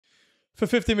For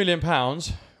 £50 million,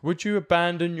 would you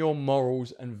abandon your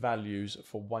morals and values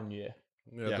for 1 year?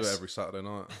 Yeah, yes. Do it every Saturday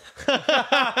night.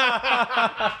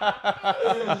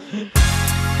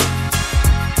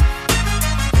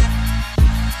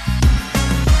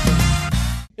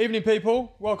 Evening,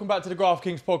 people. Welcome back to the Graft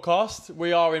Kings podcast.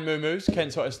 We are in Moo Moo's,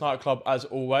 Kent's hottest nightclub, as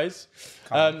always.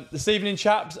 This evening,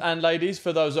 chaps and ladies,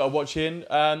 for those that are watching,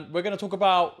 we're going to talk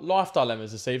about life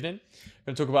dilemmas this evening.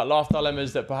 We're going to talk about life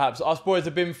dilemmas that perhaps us boys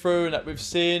have been through and that we've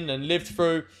seen and lived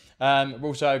through. We're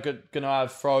also going to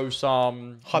throw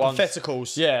some...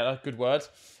 hypotheticals. Yeah, that's a good word.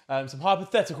 Some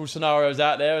hypothetical scenarios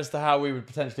out there as to how we would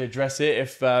potentially address it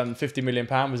if £50 million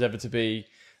was ever to be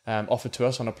offered to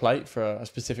us on a plate for a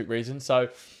specific reason. So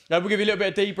we'll give you a little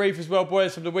bit of debrief as well,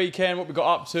 boys, from the weekend, what we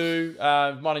got up to,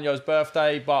 mine and yours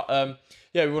birthday. But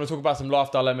yeah, we want to talk about some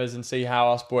life dilemmas and see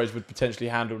how us boys would potentially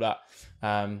handle that.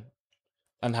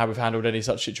 And how we've handled any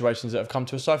such situations that have come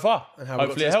to us so far. And how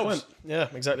hopefully it helps. Point. Yeah,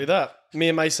 exactly that. Me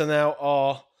and Mason now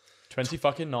are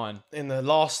 29 in the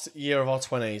last year of our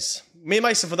 20s. Me and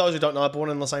Mason, for those who don't know, are born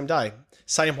on the same day,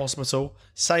 same hospital,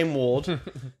 same ward,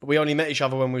 but we only met each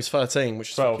other when we was 13, which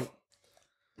is 12.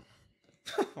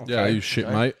 Okay. Yeah, you shit,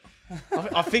 mate.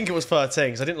 I think it was 13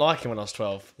 because I didn't like him when I was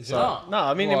 12. Is it not? No,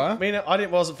 I mean,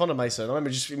 wasn't fond of Mason. I remember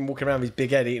just him walking around with his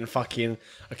big head eating fucking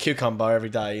a cucumber every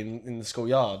day in the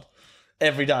schoolyard.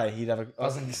 Every day he'd have a...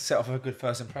 Doesn't set off a good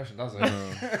first impression, does it?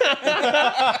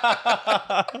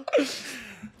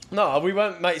 No, we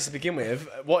weren't mates to begin with.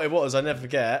 What it was, I never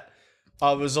forget,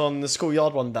 I was on the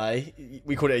schoolyard one day.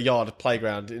 We called it a yard, a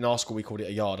playground. In our school, we called it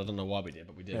a yard. I don't know why we did,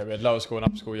 but we did. Yeah, we had lower school and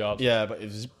upper school yard. Yeah, but it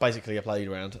was basically a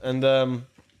playground. And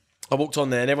I walked on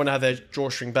there and everyone had their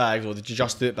drawstring bags or the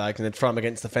Just Do It bags and they'd throw them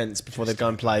against the fence before they'd go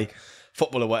and play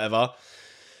football or whatever.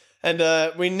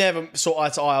 And we never saw eye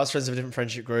to eye. I was friends with a different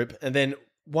friendship group. And then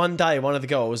one day, one of the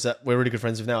girls that we're really good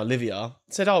friends with now, Olivia,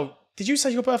 said, "Oh, did you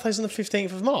say your birthday's on the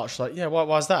 15th of March?" Like, yeah,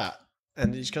 why's that?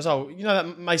 And she goes, "Oh, you know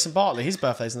that Mason Bartley, his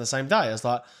birthday's on the same day." I was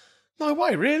like, "No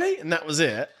way, really?" And that was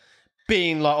it.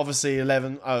 Being like obviously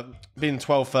 11, being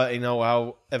 12, 13, or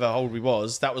however old we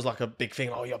was, that was like a big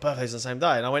thing. Oh, your birthday's on the same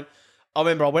day. And I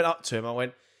remember I went up to him, I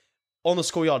went, "On the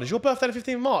schoolyard, is your birthday the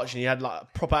 15th of March?" And he had like a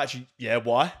proper attitude, "Yeah,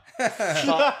 why?" That's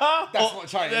what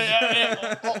changed.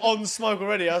 On smoke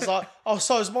already. I was like, "Oh,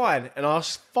 so's mine." And I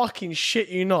fucking shit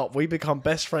you not, we become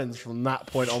best friends from that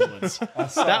point onwards.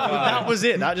 that was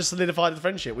it. That just solidified the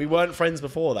friendship. We weren't friends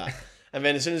before that. And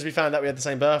then as soon as we found out we had the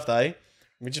same birthday,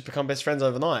 we just become best friends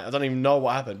overnight. I don't even know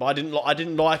what happened, but I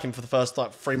didn't like him for the first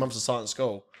like 3 months of science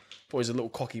school. Thought he was a little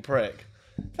cocky prick.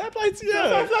 Fair play to you.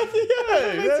 Fair play to you.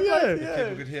 Fair play to you.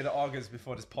 People could hear the arguments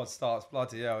before this pod starts.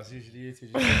 Bloody hell, it's usually you two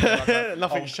just like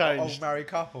nothing's changed. Old married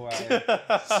couple out here.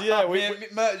 So yeah,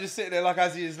 Mert just sitting there like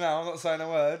as he is now. I'm not saying a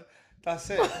word. That's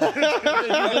it.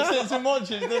 He sent some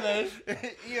watches, didn't he?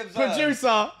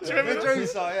 Producer. Do you remember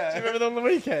Producer, yeah. Do you remember on the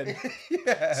weekend?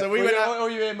 Yeah. So we went out. All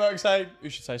you hear Merck say,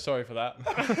 you should say sorry for that.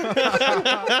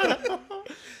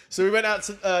 So we went out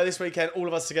to, this weekend, all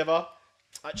of us together.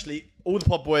 Actually, all the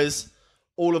pod boys,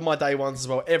 all of my day ones as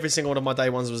well. Every single one of my day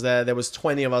ones was there. There was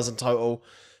 20 of us in total.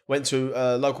 Went to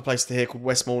a local place to here called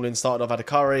Westmoreland. Started off, had a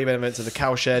curry. Then went to the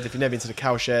cow shed. If you've never been to the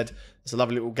cow shed, it's a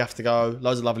lovely little gaff to go.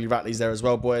 Loads of lovely Rattleys there as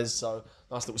well, boys. So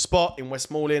nice little spot in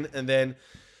Westmoreland. And then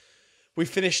we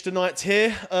finished the night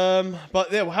here.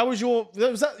 But yeah, how was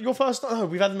that your first night? No,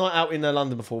 we've had a night out in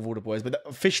London before with all the boys, but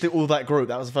officially all that group,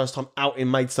 that was the first time out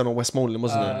in Maidstone or Westmoreland,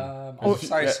 wasn't it? I would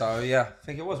say so, yeah. I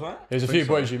think it was, wasn't it? There's a few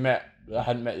boys you met that I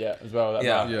hadn't met yet as well.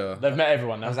 Yeah. They've met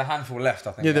everyone now. There's a handful left,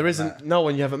 I think. Yeah, there isn't no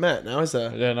one you haven't met now, is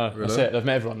there? Yeah, no, Really? that's it. They've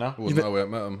met everyone now. I wouldn't know we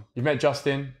haven't met them. You've met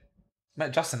Justin.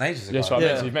 Met Justin ages ago. Yes, right.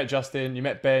 Yeah. So you've met Justin, you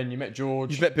met Ben, you met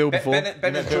George. You've met Bill before.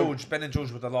 Ben and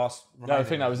George were the last. No, I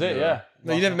think that was it, yeah.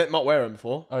 No, you never met Mark Wareham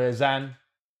before. Oh, yeah, Zan,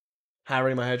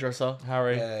 Harry, my hairdresser.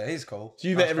 Harry. Yeah, he's cool. So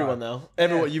you met everyone now.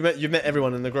 Everyone, Yeah. you've met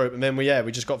everyone in the group, and then we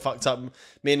just got fucked up.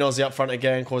 Me and Ozzy up front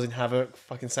again, causing havoc,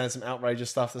 fucking saying some outrageous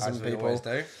stuff to some As we people. always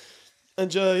do.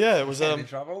 And yeah, it was Getting in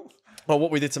trouble. well,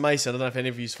 what we did to Mason. I don't know if any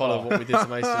of you followed what we did to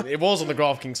Mason. It was on the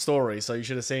Graft Kings story, so you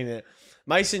should have seen it.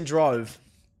 Mason drove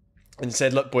and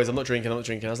said, "Look, boys, I'm not drinking. I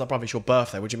was like, brother, it's your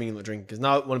birthday. What do you mean you're not drinking?" Because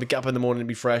no, I want to get up in the morning and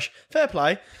be fresh. Fair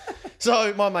play.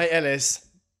 So my mate Ellis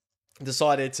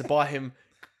decided to buy him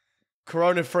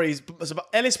Corona Freeze. So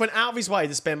Ellis went out of his way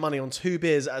to spend money on 2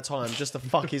 beers at a time just to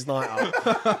fuck his night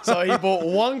up. So he bought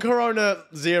 1 Corona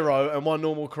Zero and 1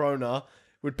 normal Corona,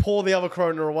 would pour the other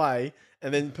Corona away,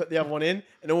 and then put the other one in,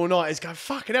 and all night he's going,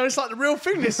 fucking hell, it's like the real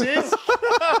thing this is.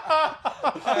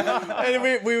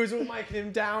 And we was all making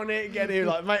him down it, getting him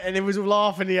like, mate, and he was all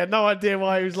laughing. He had no idea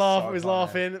why he was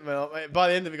laughing. By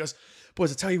the end of it, he goes,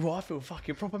 Boys, I tell you what, I feel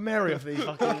fucking proper merry off these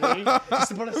fucking things. It's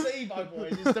the placebo,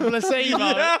 boys. It's the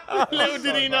placebo. Little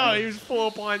did he know, he was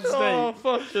 4 pints deep. Oh,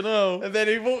 fucking hell. And then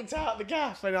he walked out the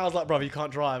gaff, and I was like, brother, you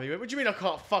can't drive. He went, what do you mean I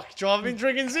can't fucking drive? I've been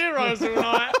drinking zeros all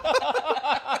night.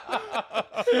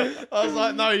 I was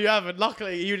like, no, you haven't.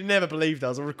 Luckily, you'd never believed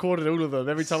us. I recorded all of them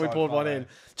every time we poured one in. Do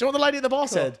you know what the lady at the bar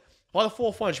said? By the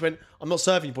fourth one, she went, I'm not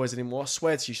serving you boys anymore. I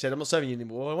swear to you. She said, I'm not serving you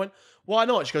anymore. I went, why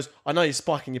not? She goes, I know you're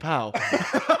spiking your pal. Yeah,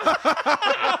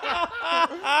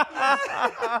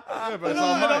 but it's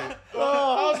our mate.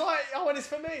 I was like, oh, and it's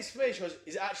for me, it's for me. She goes,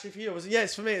 is it actually for you? I was like, yeah,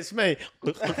 it's for me, it's for me.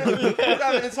 We're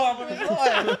having the time of his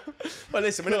life. But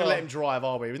listen, we're not going to let him drive,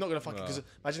 are we? We're not going to fucking, because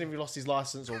imagine if he lost his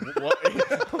licence or what.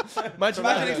 Imagine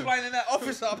explaining that,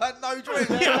 officer, I've had no drink.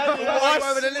 I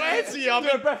swear to you, I'm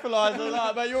You're a breathalyzer,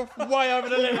 like, mate. You're way over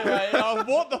the limit, mate. Oh,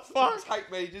 what the fuck? Just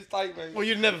take me. Well,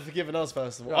 you'd never forgiven us,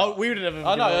 first of all. Oh, we would have never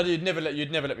I know forgiven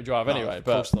you'd never let me drive anyway. of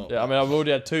But course not. yeah, I mean, I've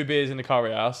already had 2 beers in the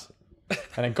curry house,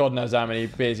 and then God knows how many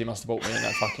beers he must have bought me in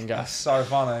that fucking gas. So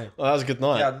funny. Well, that was a good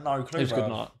night. He had no clue. It was a good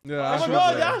bro. night. Yeah, Oh Ash my was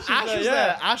God, there. Ash was yeah.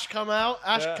 there. Ash come out.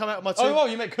 Ash come out with my two. Oh, well,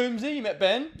 you met Coombsy, you met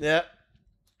Ben. Yeah.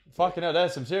 Fucking hell,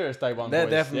 there's some serious day one. They're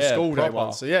boys. there from Yeah, school day proper.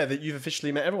 one. So yeah, you've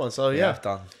officially met everyone. So Yeah, yeah, I've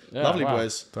done. Yeah, lovely wow.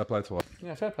 boys. Fair play to us.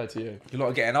 Yeah, fair play to you. You lot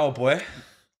are getting old, boy.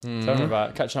 Tell me about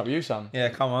it. Catching up with you, son. Yeah,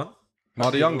 come on. Am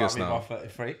I the youngest Might be now? by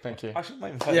 33. Thank you. Actually, not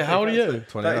even 33. Yeah, how old are you?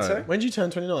 28. 32? When did you turn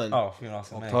 29? Oh, you're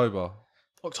asking me. October.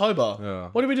 October. Yeah.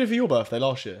 What did we do for your birthday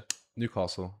last year?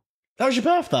 Newcastle. That was your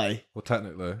birthday. Well,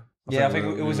 technically. Yeah, I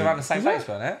think it was around the same place,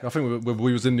 wasn't it? I think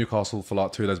we was in Newcastle for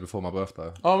like 2 days before my birthday.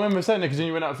 Oh, I remember saying that because then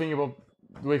you went out thinking about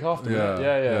the week after. Yeah,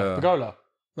 Yeah. yeah. Pagola.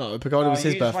 No, Pagoda was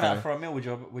his you just went birthday. out for a meal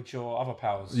with your other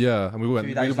pals. Yeah, and we went.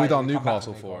 Few We days later, done we come back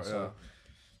Newcastle to for it. Newcastle.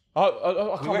 Yeah.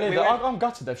 I can't believe that. I'm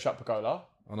gutted they've shut Pagola.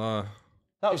 I know.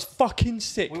 That was fucking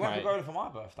sick, We went mate. to go for my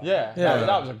birthday. Yeah, Yeah.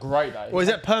 that was a great day. Well, is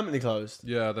it permanently closed?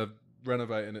 Yeah, they're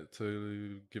renovating it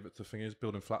to give it to thingies,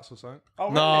 building flats or something. Oh,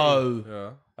 really? No. Yeah.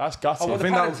 That's gutted. Oh, well, I the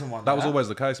think Paddington one, that was yeah? always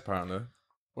the case apparently.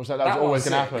 Was that was That always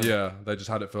was going to sick. happen? Yeah, they just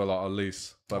had it for like a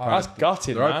lease. But That's apparently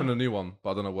gutted, they're man. opening a new one,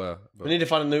 but I don't know where. But We need to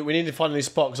find a new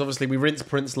spot because obviously we rinsed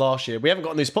Prince last year. We haven't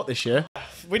got a new spot this year.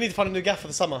 We need to find a new gaff for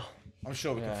the summer. I'm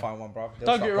sure we can find one, bro.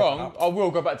 Don't get me wrong, I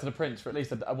will go back to the Prince for at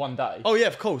least one day. Oh yeah,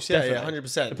 of course. Yeah, Definitely. yeah,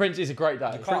 100%. The Prince is a great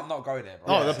day. You can't not go there,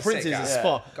 bro. Oh, It's the a Prince sick is a gaff.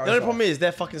 spot. Goes The only off. problem is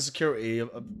their fucking security. A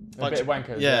bunch bit of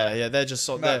wankers, Yeah, they're just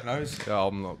sort Merc of. knows. yeah,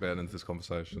 I'm not getting into this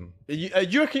conversation.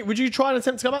 You reckon? Would you try and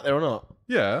attempt to go back there or not?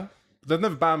 Yeah, they've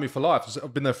never banned me for life.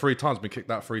 I've been there 3 times, been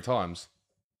kicked out 3 times.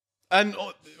 And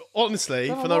honestly,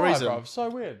 Don't for know no why, reason. bruv. So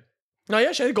weird. No, he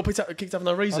actually got kicked out for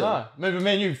no I reason. know. Maybe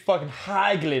me and you fucking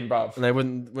haggling, bruv. And they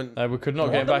wouldn't. No, we could not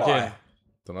get him Wonder back why. in.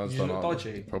 Don't know. You don't look know.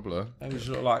 dodgy. Probably. Maybe just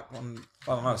look like, I don't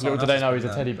know. Little do they know he's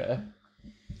a teddy bear.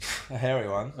 A hairy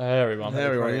one. A hairy one.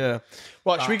 Everyone, yeah.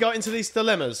 Right, should we go into these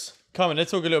dilemmas? Come on,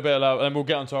 let's talk a little bit about, and then we'll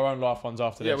get onto our own life ones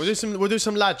after Yeah, this. we'll do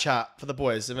some lad chat for the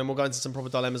boys, and then we'll go into some proper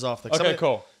dilemmas after. Okay,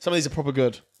 cool. Some of these are proper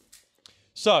good.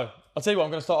 So, I'll tell you what, I'm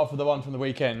going to start off with the one from the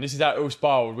weekend. This is how it all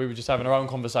spiraled. We were just having our own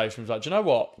conversations. Like, do you know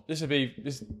what? This is a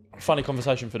funny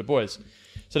conversation for the boys.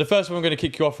 So, the first one I'm going to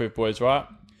kick you off with, boys, right?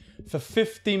 For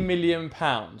 £50 million,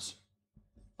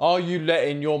 are you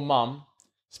letting your mum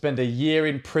spend a year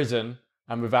in prison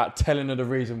and without telling her the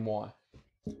reason why?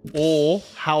 Or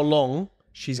how long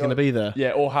she's going to be there.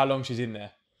 Yeah, or how long she's in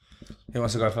there? Who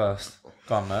wants to go first?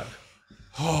 Go on, Merc.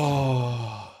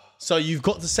 So you've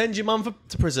got to send your mum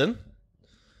to prison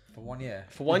For 1 year.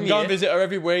 for You 1 can year. go and visit her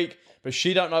every week, but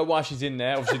she don't know why she's in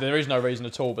there. Obviously, there is no reason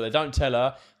at all, but they don't tell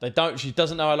her. She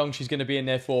doesn't know how long she's going to be in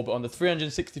there for, but on the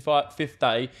 365th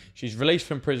day, she's released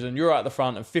from prison, you're out the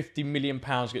front, and £50 million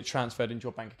get transferred into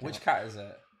your bank account. Which cat is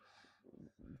it?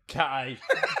 Cat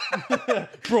A.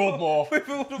 Broadmoor. With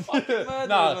all the fucking murders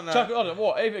No, on chuck that. it on.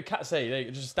 What? Even Cat C, they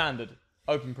just standard.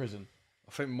 Open prison.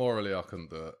 I think morally I couldn't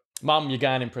do it. Mum, you're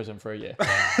going in prison for a year.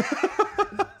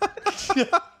 I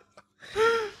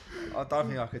don't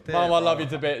think I could do it. Mum, I love bro. you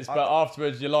to bits, but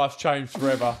afterwards, your life's changed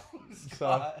forever.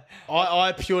 So,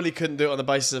 I purely couldn't do it on the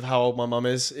basis of how old my mum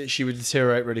is. She would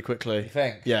deteriorate really quickly. You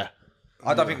think? Yeah.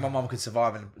 I don't think my mum could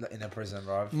survive in a prison,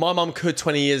 bro. My mum could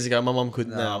 20 years ago. My mum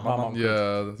couldn't now. my mum.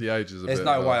 Yeah, the age is a There's bit.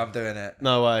 no way I'm doing it.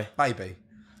 No way. Maybe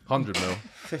 100 mil.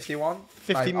 51.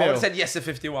 50 Maybe. I mil. would have said yes to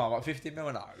 51, but 50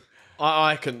 mil, no.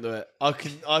 I couldn't do it.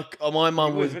 My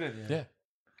mum would. yeah.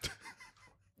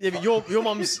 Yeah, but your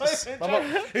mum's.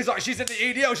 He's like, she's in the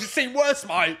EDL. She's seen worse,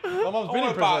 mate. My mum's been in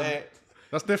about prison. it.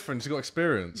 That's different. She's got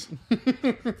experience.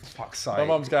 Fuck's sake. My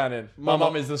mum's going in. My mum-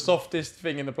 mum is the softest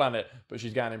thing in the planet, but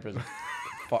she's going in prison.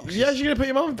 Yeah, you're gonna put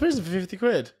your mum in prison for 50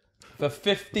 quid. For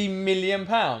 £50 million,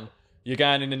 you're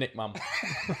going in the nick, mum.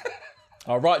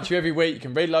 I'll write to you every week. You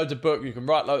can read loads of books. You can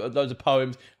write loads of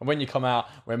poems. And when you come out,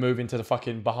 we're moving to the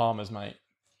fucking Bahamas, mate.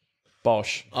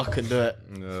 Bosh. I couldn't do it.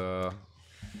 Yeah.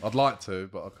 I'd like to,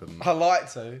 but I couldn't. I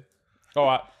like to. All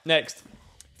right, next.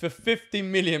 For £50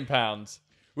 million,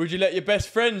 would you let your best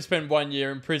friend spend 1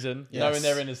 year in prison knowing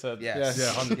they're innocent? Yes. Yeah,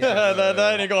 100%.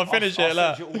 They ain't got to finish it. I'll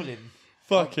Like. send you all in.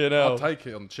 Fucking hell. I'd take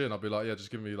it on the chin. I'd be like, yeah, just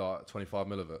give me like 25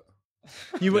 mil of it.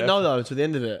 You wouldn't know though until the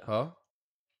end of it. Huh?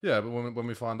 Yeah, but when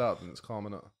we find out, then it's calm,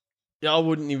 innit? Yeah, I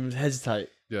wouldn't even hesitate.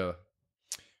 Yeah.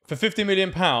 For £50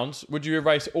 million, would you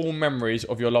erase all memories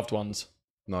of your loved ones?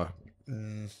 No.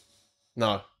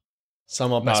 No.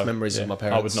 Some of my best No, memories yeah, of my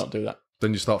parents. I would not do that.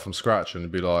 Then you start from scratch and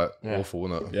it'd be like awful,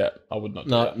 wouldn't it? Yeah, I would not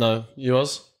do No, that. no.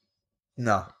 Yours?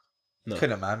 No. No.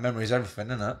 Couldn't, man. Memory's everything,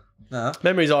 isn't it? No.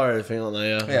 Memories are everything, aren't they?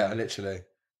 Yeah. Yeah, literally.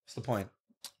 What's the point?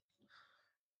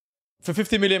 For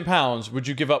 £50 million, would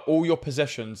you give up all your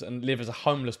possessions and live as a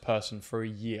homeless person for a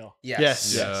year?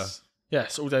 Yes. Yeah.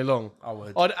 Yes, all day long. I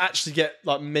would. I'd actually get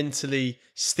like mentally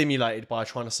stimulated by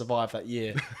trying to survive that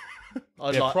year.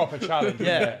 I'd Yeah, like, proper challenge.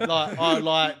 yeah, like I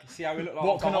like. See how we look like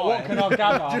What can I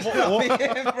gather?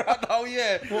 throughout the whole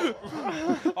year.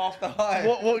 After high.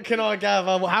 What can I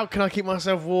gather? How can I keep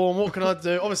myself warm? What can I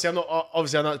do? Obviously, I'm not.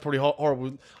 Obviously, I know it's probably horrible.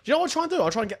 Do you know what I try and do? I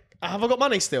try and get. Have I got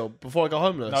money still before I go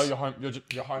homeless? No, you're home.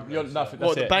 You're homeless. You're nothing. That's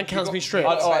What, the it. bank account's been stripped?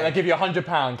 All right, they give you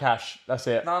 £100 cash. That's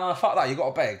it. No, fuck that. You got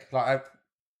to beg. Like,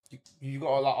 you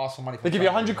got to like ask for money. They give you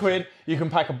 £100. You can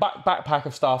pack a backpack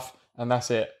of stuff, and that's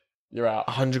it. You're out.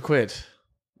 £100.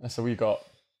 That's all you got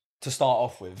to start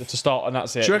off with. to start, and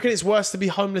that's it. Do you reckon it's worse to be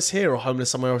homeless here or homeless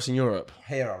somewhere else in Europe?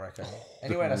 Here, I reckon.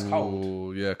 Anywhere that's cold.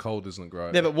 Ooh, yeah, cold isn't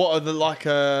great. Yeah, but what are the like?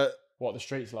 What the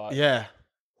streets like? Yeah.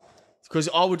 Because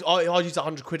I'd use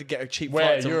 £100 to get a cheap Where,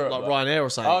 flight to Europe, like though? Ryanair or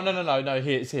something. Oh no!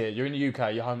 Here it's here. You're in the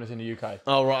UK. You're homeless in the UK.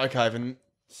 Oh right, okay. Then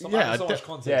yeah, so much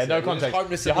context. Yeah, no You're just context.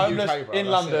 Homeless You're in the homeless UK, bro. in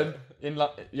That's London.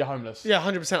 it. You're homeless. yeah,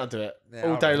 100%. I'd do it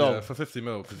all I day would, long. Yeah, for 50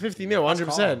 mil. 50 mil,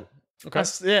 100%. Okay.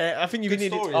 Yeah, I think you Good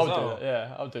need story it. I'll as do well. that.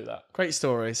 Yeah, I'll do that. Great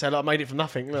story. So like, I made it from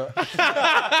nothing. Look.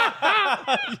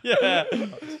 Yeah.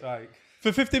 Like,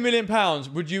 For £50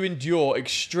 million, would you endure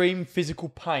extreme physical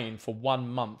pain for 1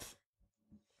 month?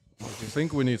 I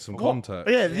think we need some context.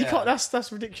 Yeah, you can't.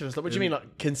 That's ridiculous. Like, what do you mean?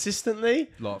 Like consistently?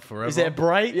 Like forever. Is it a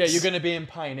break? Yeah, you're going to be in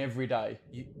pain every day.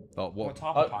 Like what what?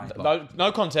 type of pain?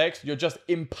 No context. You're just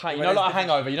in pain. You know, like a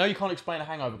hangover. You know, you can't explain a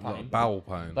hangover pain. Like bowel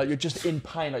pain. Like you're just in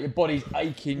pain. Like your body's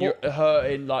aching. You're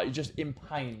hurting. Like you're just in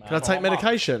pain, man. Can I take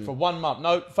medication? For 1 month.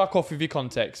 No, fuck off with your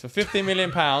context. For £50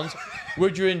 million,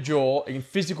 would you endure in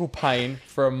physical pain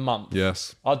for a month?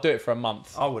 Yes. I'd do it for a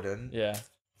month. I wouldn't. Yeah.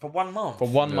 For 1 month. For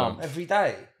 1 month. Every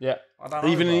day. Yeah. I don't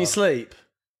know. Even in bro. your sleep?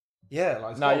 Yeah,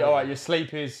 like. No, you're all right. Your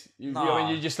sleep is. Nah.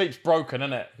 Your sleep's broken,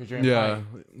 isn't it? Because you're in Yeah.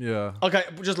 pain. Yeah. Okay,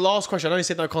 just last question. I know you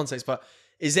said no context, but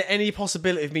is there any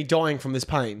possibility of me dying from this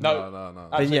pain? No. No. Then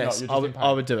Absolutely yes, not. You're I just would. in pain.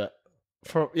 I would do it.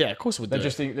 Yeah, of course I would do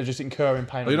They're just incurring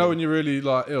pain. You know when you're really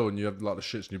like ill and you have like the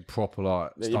shits and you proper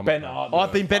like you're stomach bent pain? up.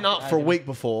 I've been bent up for a week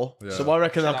before, Yeah. so I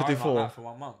reckon I could do Like 4. that for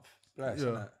 1 month. Bless, Yeah.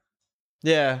 innit?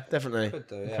 Yeah, definitely. Could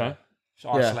do, yeah. Okay. So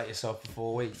isolate yourself for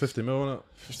 4 weeks. 50 mil, innit?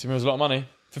 50 mil is a lot of money.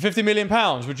 For £50 million,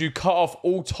 would you cut off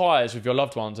all ties with your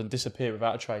loved ones and disappear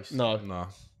without a trace? No, Nah.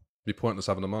 Be pointless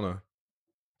having the money.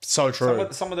 so true.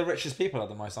 Some of the richest people are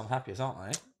the most unhappiest,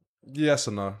 aren't they? Yes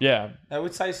and no. Yeah. I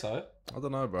would say so. I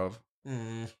don't know, bruv.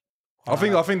 Mm. I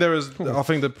think there is. I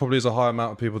think there probably is a high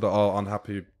amount of people that are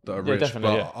unhappy that are Yeah, rich.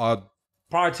 definitely, But I'd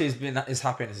Priority is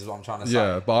happiness, is what I'm trying to say.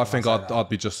 yeah. But I when think say I'd that. I'd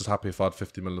be just as happy if I had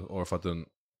 50 mil or if I didn't.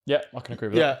 Yeah, I can agree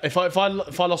with Yeah, if I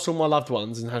lost all my loved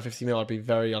ones and had 50 mil, I'd be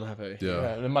very unhappy. Yeah.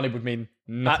 that. Yeah, the money would mean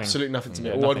nothing. Absolutely nothing to me.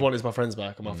 Yeah, All nothing. I'd want is my friends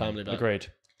back and my family back. Agreed.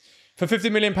 For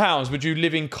 £50 million, would you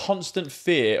live in constant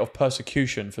fear of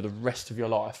persecution for the rest of your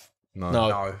life? No.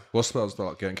 No. What's that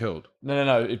like getting killed?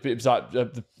 No. It was like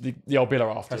the old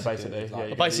Billa after, basically. like-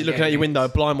 Yeah, Basically, looking out your window,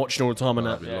 blind watching all the time and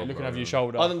that. yeah, looking over your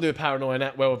shoulder. I don't do a paranoia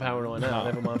now. Well, with paranoia now.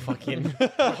 Never mind fucking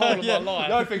the whole of Yeah, my life.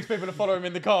 Yo thinks people are following him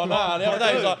in the car now. The other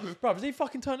day he's like, bro, has he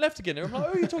fucking turned left again? I'm like,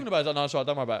 who are you talking about? He's like, no, it's all right,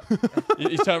 don't worry about it.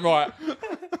 He's turned right. Good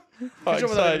job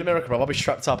with that in America, bro. I'd be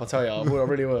strapped up, I tell you. I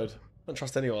really would. I don't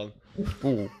trust anyone.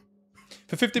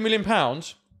 For £50 million,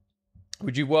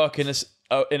 would you work in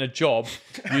a job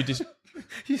you just...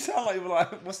 You sound like you were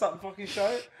like, what's that fucking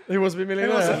show? Who wants to be a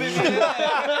millionaire?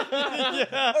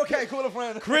 Okay, call a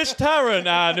friend. Chris Tarrant,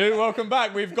 Anu, welcome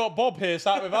back. We've got Bob here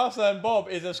sat with us, and Bob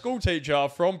is a school teacher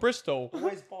from Bristol.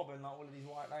 Where's Bob and like all of these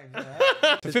white names?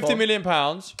 Yeah? For £50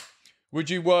 million, would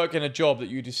you work in a job that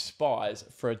you despise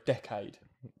for a decade?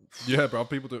 Yeah, bro.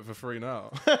 People do it for free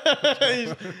now.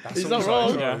 He's not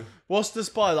wrong. Yeah. What's the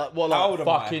spy like? What How like? old am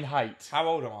I? Fucking hate. How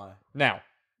old am I? Now,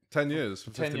 10 years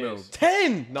for 50 mil.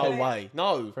 10? No way.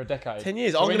 No. For a decade. 10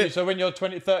 years. So when you're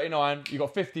 39, you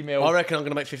got 50 mil. I reckon I'm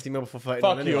going to make 50 mil before 39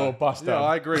 Fuck anyway. your bust Yeah, down.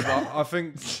 I agree, but I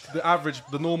think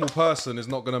the normal person is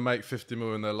not going to make 50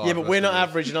 mil in their life. Yeah, but we're not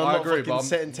average, and I'm I not agree, fucking but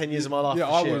setting 10 years of my life. Yeah,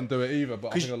 for I shit. wouldn't do it either,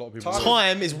 but I think a lot of people would.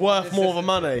 Time is worth more than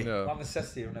money. Yeah. One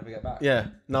necessity you'll never get back. Yeah,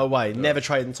 no way. Never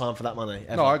trading time for that money.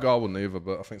 Ever. No, I wouldn't either,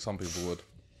 but I think some people would.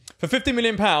 For £50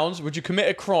 million, would you commit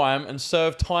a crime and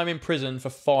serve time in prison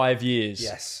for 5 years?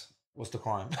 Yes. What's the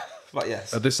crime? But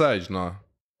yes. At this age, no.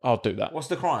 I'll do that. What's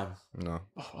the crime? No.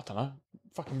 Oh, I don't know.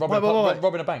 Fucking Wait.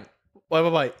 robbing a bank.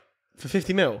 Wait. For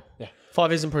 50 mil? Yeah. 5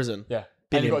 years in prison? Yeah. And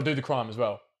Billion. you've got to do the crime as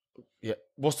well. Yeah.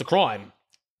 What's the crime?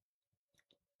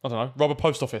 I don't know. Rob a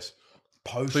post office.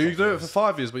 So you do it for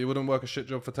 5 years, but you wouldn't work a shit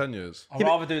job for 10 years? I'd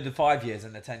rather do the 5 years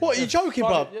than the 10 What, are you years. joking,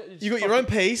 Fuck bruv? it, yeah, You got your own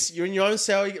peace, you're in your own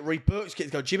cell, you get rebooked, you get to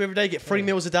go gym every day, get 3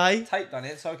 meals a day. Tate done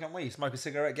it, so can we. Smoke a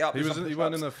cigarette, get up. He do some weren't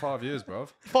push-ups. in there 5 years, bruv.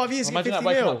 5 years, you get Imagine that 50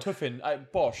 waking mil. up tuffing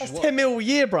at Bosch. That's 10 mil a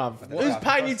year, bruv. Who's Yeah,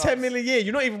 paying you first 10 class. mil a year?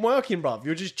 You're not even working, bruv.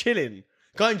 You're just chilling.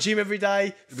 Going gym every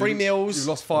day, 3 meals. You've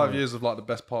lost 5 years of like the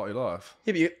best part of your life.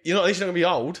 Yeah, but you're not, at least you're not going to be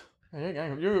old.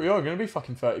 You're going to be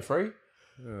fucking 33.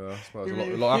 Yeah, I suppose a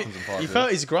lot happens in 5 Your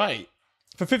years. 30s are great.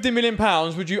 For £50 million,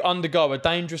 would you undergo a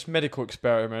dangerous medical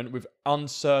experiment with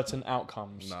uncertain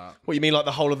outcomes? Nah. What, you mean like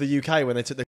the whole of the UK when they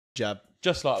took the jab?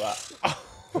 Just like that.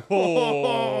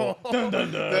 Oh.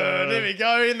 There we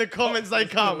go. In the comments they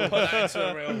come. Put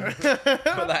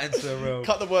that into a real.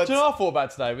 Cut the words. Do you know what I thought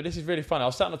about today? But this is really funny. I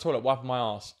was sat on the toilet wiping my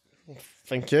ass,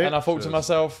 Thank you. and I thought to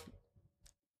myself,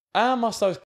 how must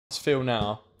those feel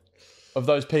now of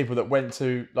those people that went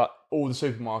to like all the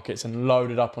supermarkets and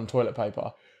loaded up on toilet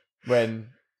paper when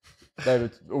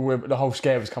the whole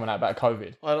scare was coming out about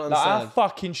COVID? I don't Like, how understand.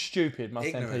 fucking stupid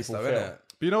must them Ignorance, people though, feel? innit?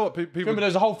 But you know what? People. Remember, there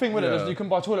was a whole thing with it. Yeah. You couldn't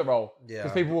buy toilet roll Yeah.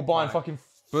 because people were buying fucking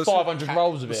But 500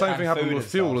 rolls of The it. same thing happened food with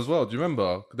and fuel stuff. as well. Do you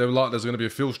remember? They were like, there's going to be a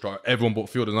fuel strike. Everyone bought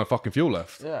fuel. There's no fucking fuel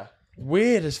left. Yeah,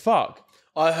 weird as fuck.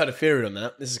 I heard a theory on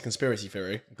that. This is a conspiracy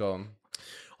theory. Go on.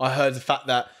 I heard the fact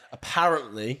that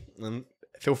apparently, and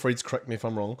feel free to correct me if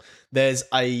I'm wrong, there's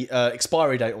a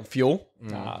expiry date on fuel.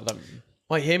 Nah, don't,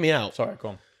 Wait, hear me out. sorry, go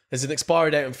on. There's an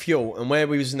expiry date on fuel, and where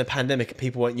we was in the pandemic and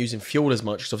people weren't using fuel as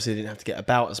much because obviously they didn't have to get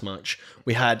about as much.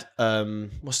 We had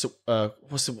what's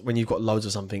the when you've got loads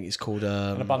of something? It's called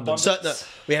abundance.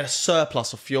 we had a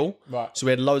surplus of fuel, Right. So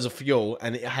we had loads of fuel,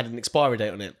 and it had an expiry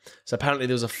date on it. So apparently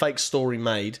there was a fake story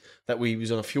made that we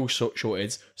was on a fuel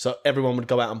shortage, so everyone would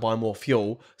go out and buy more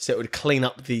fuel, so it would clean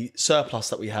up the surplus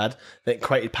that we had. That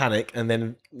created panic, and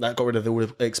then that got rid of all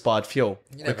the expired fuel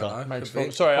You never quicker. know. Makes Could be.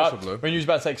 full- sorry, Possibly. when you was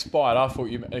about to say expired, I thought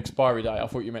you meant expiry date. I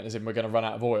thought you meant as in we're going to run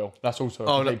out of oil. That's also a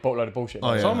complete boatload of bullshit.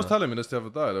 Oh, yeah. Someone was telling me this the other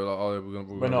day. They were like, "Oh, we're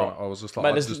going to not. I was just like, Mate,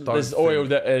 I there's just don't there's think- oil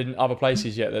that in other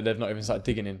places yet that they've not even started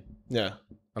digging in. Yeah.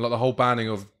 And like the whole banning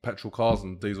of petrol cars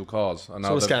and diesel cars, and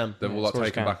now It's all a scam. they've all like it's all a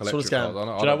taken scam. back It's all a electric scam.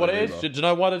 cars. Do you know what it is? Do you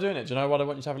know why they're doing it? Do you know why they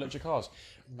want you to have electric cars?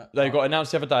 They got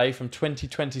announced the other day from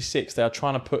 2026 they are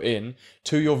trying to put in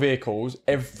to your vehicles,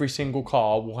 every single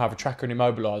car will have a tracker and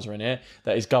immobiliser in it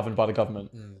that is governed by the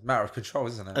government. Matter of control,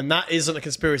 isn't it? And that isn't a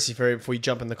conspiracy theory before you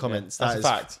jump in the comments. That's That a is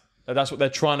fact. That's what they're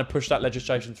trying to push that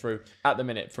legislation through at the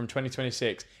minute. From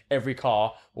 2026, every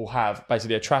car will have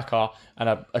basically a tracker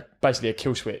and basically a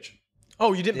kill switch.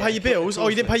 Oh, you didn't pay your bills? Oh,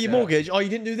 you didn't pay your mortgage? Oh, you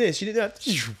didn't do this? You didn't do that?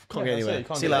 Can't get That's it, anywhere. you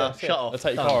can't See you get later. it. That's Shut it. off. They'll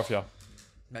take your Done. car off you.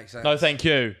 Makes sense. No, thank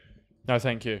you. No,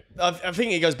 thank you. I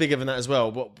think it goes bigger than that as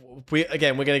well. But we're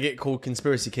going to get called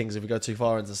conspiracy kings if we go too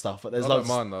far into stuff. But there's I loads.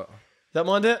 don't mind that. Don't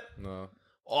mind it? No.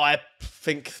 I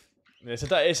think. It's a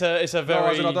No,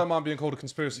 very as in, I don't mind being called a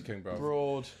conspiracy king, bro.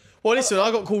 broad. Well, listen, I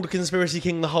got called a conspiracy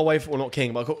king the whole way. Well, not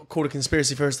king, but I got called a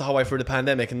conspiracy theorist the whole way through the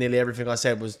pandemic, and nearly everything I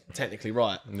said was technically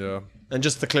right. Yeah. And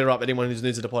just to clear up anyone who's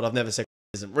new to the pod, I've never said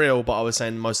it isn't real, but I was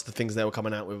saying most of the things they were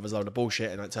coming out with was a load of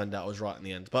bullshit, and it turned out I was right in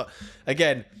the end. But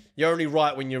again, you're only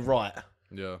right when you're right.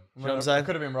 Yeah. You know what I'm saying? I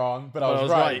could have been wrong, but But I was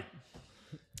right.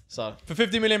 So For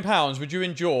 £50 million, would you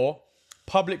endure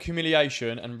public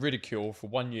humiliation and ridicule for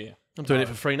 1 year? I'm doing it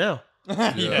for free now.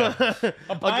 Yeah.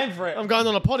 I'm paying for it. I'm going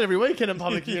on a pod every weekend and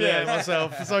public humiliating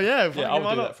myself. So yeah, Yeah, I'll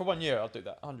do that. For 1 year, I'll do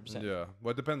that. 100%. Yeah.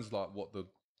 Well, it depends like what the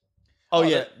Oh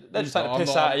yeah, They just take the I'm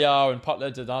piss not- out of you and put their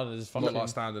just not fucking... like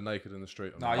standing naked in the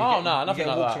street. No, you Oh, get, no, you nothing get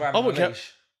like walked that. around I on would a get-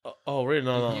 leash. oh really?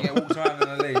 No, You no. get walked around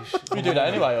on a leash. You do that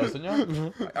anyway, else, don't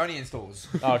you? Only in stores.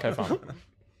 Oh, okay, fine.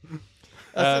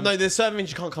 No, there's certain things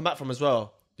you can't come back from as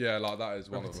well. Yeah, like that is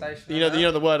one of them. Reputation, You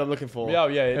know the word I'm looking for. Yeah,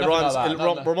 yeah, It nothing rhymes. like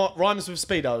that. It rhymes with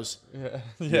speedos. Yeah,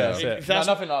 that's it. If that's-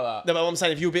 No, nothing like that. No, but what I'm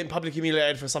saying, if you're being publicly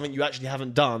humiliated for something you actually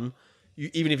haven't done,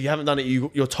 even if you haven't done it,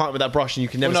 you're tight with that brush and you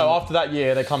can never. Well, no, after that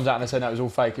year, they comes out and they say that it was all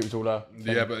fake. It was all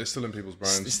Yeah, but it's still in people's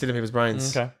brains. it's still in people's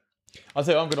brains. Okay. I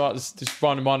think I'm going to just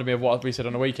reminded me of what we said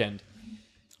on the weekend.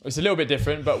 It's a little bit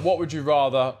different, but what would you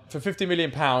rather? For £50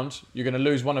 million, you're going to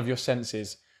lose one of your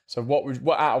senses. So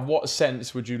what out of what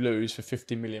sense would you lose for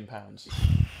 £50 million?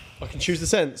 I can choose the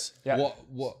sense. Yeah.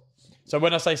 What? So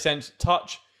when I say sense,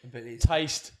 touch,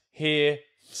 taste, hear,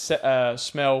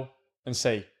 smell, and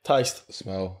see. Taste.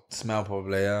 Smell. Smell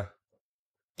probably, yeah.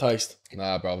 Taste.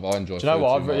 Nah, bro. I enjoy. Do you know food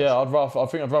what? too much. I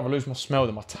think I'd rather lose my smell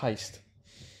than my taste.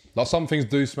 Like some things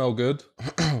do smell good,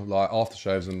 like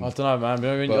aftershaves and. I don't know, man.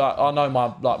 I mean, But- I know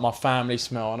my family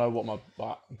smell. I know what my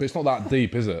But it's not that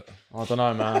deep, is it? I don't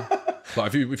know, man.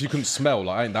 Like if you couldn't smell,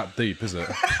 like ain't that deep, is it?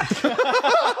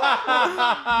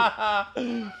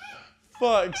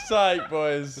 Fuck's sake,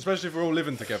 boys. Especially if we're all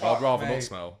living together, I'd rather not mate.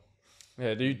 smell.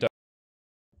 Yeah, do you don't?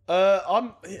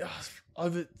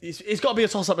 It's got to be a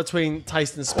toss up between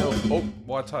taste and smell.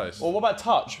 Why taste? Or what about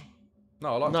touch?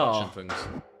 No, I like No. touching things.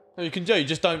 No, you can do. You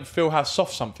just don't feel how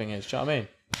soft something is. Do you know what I mean?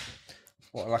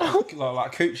 What,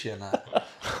 like coochie and that?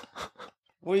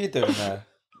 What are you doing there?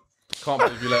 Can't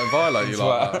believe you let him violate you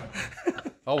like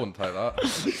that. I wouldn't take that.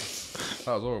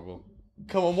 That was horrible.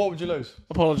 Come on, what would you lose?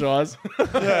 Apologise.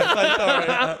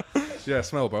 Yeah,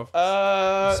 smell, bro.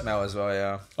 Smell as well,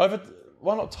 yeah.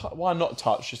 Why not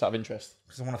touch? Just out of interest.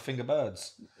 Because I want to finger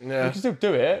birds. You Yeah. can still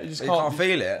do it. You just You can't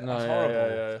feel it. No, That's yeah,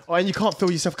 horrible. yeah. Oh, and you can't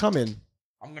feel yourself coming.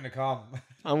 I'm gonna come.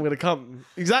 I'm gonna come.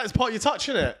 Exactly, it's part of your touch,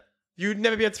 isn't it? You'd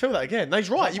never be able to feel that again. No, he's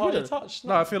right. You wouldn't. touch.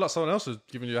 No, I feel like someone else is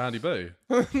giving you a handy boo.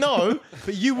 No,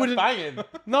 but you wouldn't. Banging.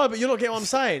 No, but you're not getting what I'm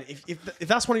saying. If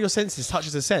that's one of your senses, touch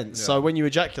is a sense. Yeah. So when you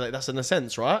ejaculate, that's in a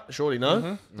sense, right? Surely,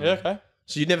 no. Yeah, okay.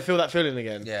 So you'd never feel that feeling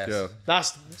again. Yes. Yeah.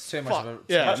 That's It's too much Fuck, of a,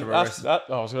 yeah. too much of a That's risk. that.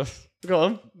 Oh, I was gonna. go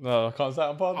on. No, I can't say it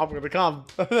on pod. I'm gonna come.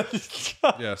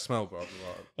 Yeah, smell, bro. Right.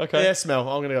 Okay. Yeah, smell.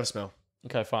 I'm gonna go smell.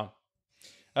 Okay, fine.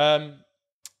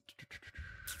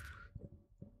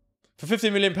 For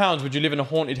 £50 million, would you live in a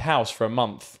haunted house for a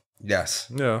month? Yes.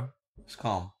 Yeah. It's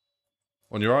calm.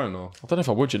 On your own, or I don't know if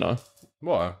I would, you know.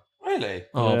 why? Really?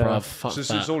 Oh, Yeah. bro, fuck It's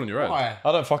that. all in your head. Why?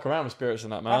 I don't fuck around with spirits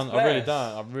and that, man. That's I really blessed.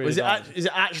 don't. I really Is it don't. is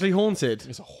it actually haunted?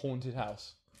 It's a haunted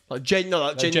house. Like genuinely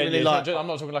It's like not I'm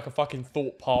not talking like a fucking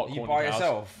thought park You haunted by house.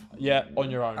 yourself? Yeah, on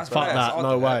your own. That's fuck Yes, that. I'll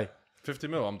No do that. way. 50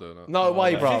 mil, I'm doing it. No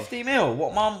way, bro. 50 mil?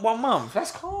 What, 1 month?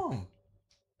 That's calm.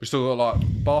 We still got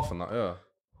like bath and that, yeah.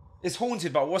 It's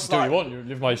haunted, but what's Do what like... you want. You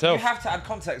live by You yourself. have to add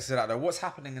context to that, though. What's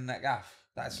happening in that gaff?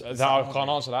 That's I can't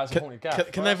answer that. It's a haunted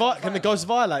gaff. Can the ghosts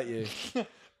violate you?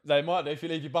 They might do if you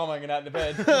leave your bum hanging out in the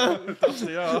bed.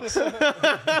 Dusty ass.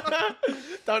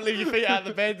 Don't leave your feet out of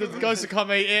the bed. The ghosts will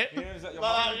come eat it. Is that your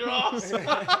Out your ass.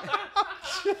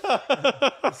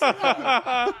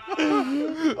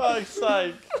 Fuck's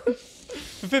sake.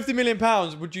 For £50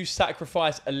 million, would you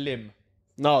sacrifice a limb?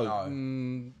 No,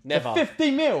 No. never.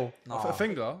 50 mil? A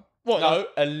finger? What? No,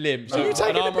 a limb. So Are you taking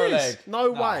an the arm or a piss? leg.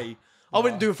 No way. I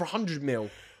wouldn't do it for 100 mil.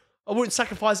 I wouldn't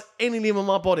sacrifice any limb on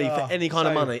my body for any kind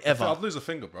of money ever. I'd lose a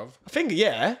finger, bruv. A finger,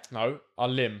 yeah. No, a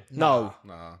limb. No.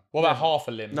 Nah. What about half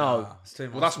a limb? No. It's too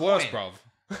much. Well, that's worse, bruv.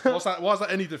 What's that? Why is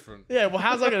that any different? Yeah, well,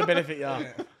 how's that going to benefit you?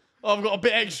 I've got a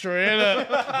bit extra here.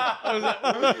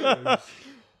 Look.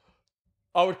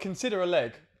 I would consider a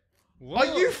leg. Are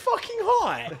you fucking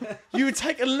high? You would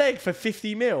take a leg for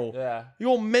 50 mil? Yeah.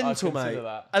 You're mental, I'd consider mate.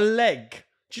 that. A leg.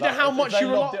 Do you know how if much they you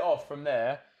lobbed rely? it off from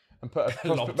there and put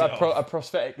Lobbed it off. a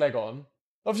prosthetic leg on?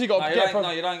 Obviously, you got No, to you get. don't,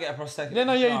 no, you don't get a prosthetic. Yeah,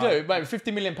 no, yeah, No. you do. Mate, with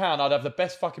 £50 million, I'd have the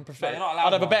best fucking prosthetic. you're not allowed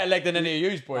I'd have a one. better leg than any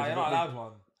of you boys. No, you're not allowed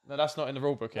one. No, that's not in the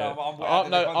rule book here. No, but we're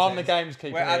adding the I'm the context. games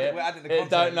keeper We're adding- here. we're adding the It don't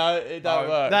context. know. It don't No,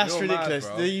 work. That's You're ridiculous. mad,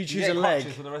 bro. Do you choose get a leg?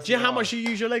 crutches for the rest Do you of know how your much you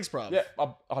use your legs, bro? Yeah,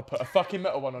 I'd put a fucking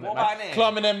metal one on What it, about man. an ear?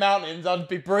 Climbing them mountains, I'd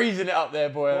be breezing it up there,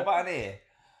 boy. What about an ear?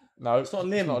 No, it's not a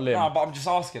limb. It's not a limb. No, but I'm just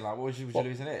asking, like, what would you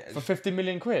lose in it? For 50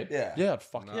 million quid? Yeah. Yeah, I'd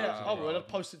fucking Yeah, I would. I'd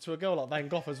post it to a girl like Van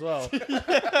Gogh as well.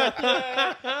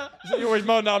 You're always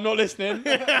moaning that I'm not listening.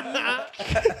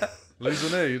 Lose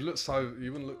an ear, you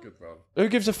wouldn't look good, bro. Who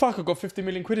gives a fuck? I've got 50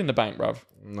 million quid in the bank, bruv.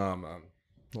 Nah, man.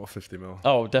 Not 50 mil.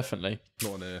 Oh, definitely.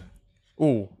 Not an ear.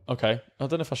 Oh, okay. I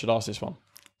don't know if I should ask this one.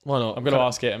 Why not? I'm going to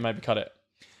ask it and maybe cut it.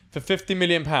 For £50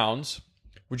 million,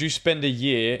 would you spend a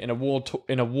year in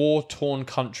a war-torn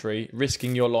country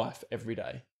risking your life every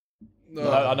day?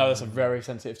 I know that's a very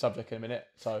sensitive subject in a minute.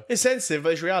 So, It's sensitive,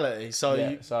 but it's reality. So,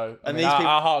 yeah, so I and mean, these people-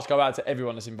 our hearts go out to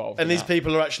everyone that's involved. and in these that.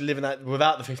 people are actually living that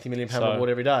without the £50 million So, reward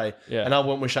every day. yeah. And I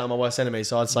wouldn't wish that on my worst enemy,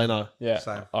 so I'd say no. Yeah,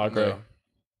 Same. I agree. Yeah.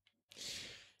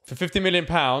 For £50 million,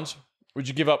 would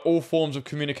you give up all forms of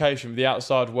communication with the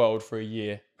outside world for a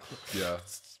year? Yeah.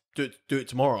 Do it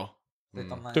tomorrow. They've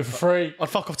done that. Do it for free. I'd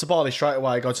fuck off to Bali straight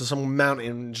away, go to some mountain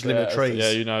and just live in the trees.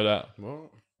 Yeah, you know that. What?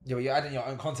 Yeah, but you're adding your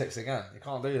own context again. You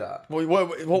can't do that. What,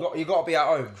 You got to be at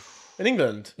home. In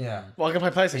England? Yeah. Well, I can play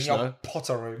In PlayStation your though.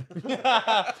 Potter room.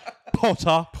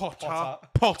 Potter.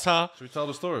 Potter. Should we tell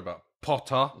the story about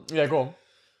Potter? Yeah, go on.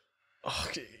 Oh,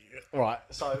 right.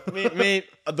 So me,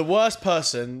 the worst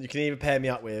person you can even pair me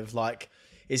up with, like,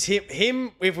 is him.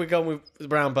 Him if we're going with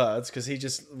brown birds, because we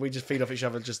just feed off each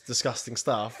other, just disgusting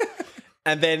stuff.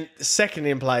 And then second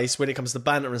in place when it comes to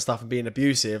banter and stuff and being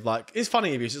abusive, like it's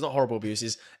funny abuse, it's not horrible abuse.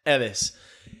 Is Ellis.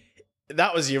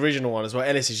 That was the original one as well.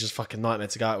 Ellis is just fucking nightmare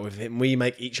to go out with him. We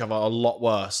make each other a lot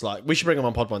worse. Like, we should bring him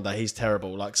on pod one day. He's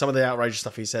terrible. Like, some of the outrageous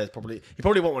stuff he says, he probably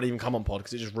won't want to even come on pod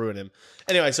because it just ruined him.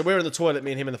 Anyway, so we're in the toilet,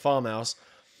 me and him in the farmhouse,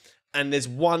 and there's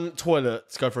one toilet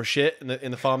to go for a shit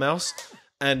in the farmhouse,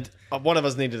 and one of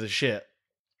us needed a shit.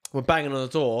 We're banging on the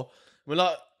door. We're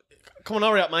like, come on,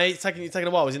 hurry up, mate. It's taking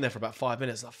a while. I was in there for about 5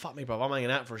 minutes. Like, fuck me, bro. I'm hanging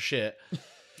out for a shit.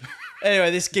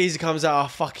 Anyway, this geezer comes out. Oh,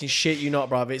 fucking shit you not,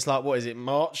 bruv. It's like, what is it,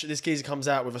 March? This geezer comes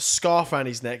out with a scarf around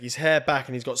his neck, his hair back,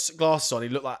 and he's got glasses on. He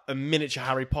looked like a miniature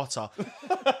Harry Potter.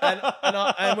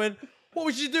 and went, what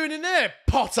was you doing in there,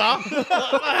 Potter?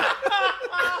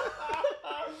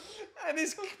 And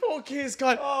this poor kid's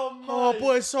going, oh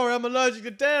boy, sorry, I'm allergic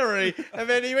to dairy. And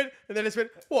then he went, and then it went,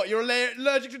 what, you're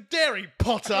allergic to dairy,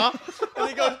 Potter? And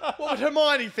he goes, what would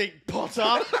Hermione think,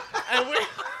 Potter? And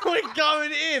we're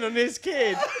going in on this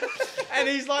kid. And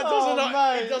he's like,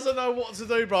 he doesn't know what to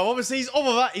do, bro. Obviously, he's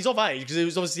of age, because he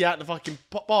was obviously out in the fucking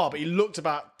bar, but he looked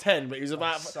about 10, but he was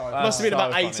about, must have been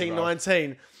about 18,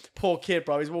 19. Poor kid,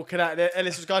 bro. He's walking out there.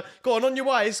 Ellis was going, go on your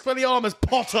way. Spell the armours,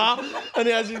 Potter. And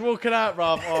as he's walking out,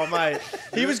 bro. Oh, mate.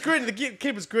 He was grinning. The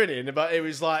kid was grinning, but it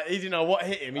was like, he didn't know what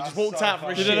hit him. He just walked out for a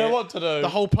shit. He didn't know what to do. The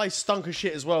whole place stunk of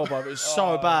shit as well, bro. It was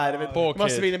so bad. I mean, Poor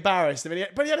must have kid. been embarrassed. I mean,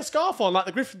 but he had a scarf on, like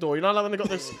the Gryffindor. You know, like when they got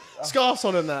those scarves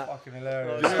on and that. Fucking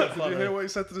hilarious. Did you hear what he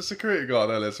said to the security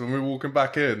guard, Ellis, when we were walking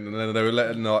back in, and then they were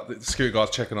letting like, the security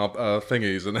guards checking our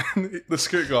thingies, and then the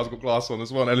security guards got glass on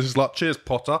as well, and Ellis was like, cheers,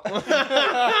 Potter.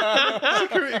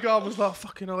 Security guard was like,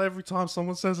 fucking hell, every time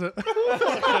someone says it.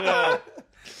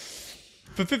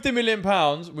 For £50 million,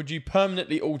 would you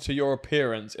permanently alter your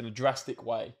appearance in a drastic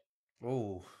way?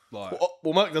 Ooh. Like,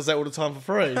 Well, Mark does that all the time for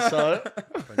free, so.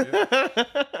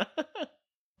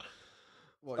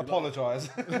 Apologise.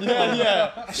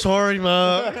 Yeah. Sorry,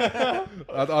 Mark. I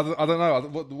don't know.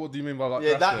 What do you mean by like?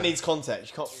 Yeah, that drastic? needs context.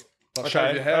 You can't. Like,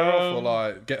 shave your hair off or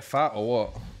like get fat or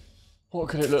what? What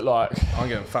could it look like? I'm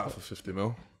getting fat for 50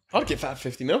 mil. I'd get fat for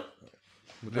 50 mil.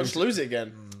 I'll just lose it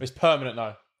again. It's permanent,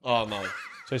 though. Oh, no.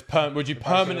 So it's would you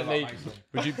permanently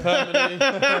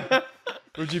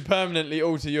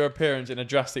alter your appearance in a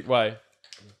drastic way?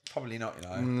 Probably not, you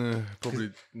know.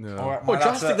 Probably no. Alright, Well,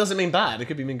 that's drastic it. doesn't mean bad. It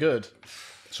could mean good.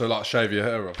 So like shave your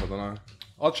hair off. I don't know.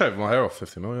 I'd shave my hair off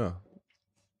 50 mil. Yeah.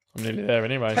 I'm nearly there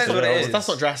anyway. Depends what it is. That's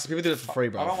not drastic. People do it for free,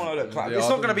 bro. I don't want to look like. Yeah, It's I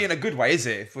not don't- going to be in a good way, is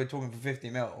it? If we're talking for 50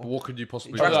 mil. What could you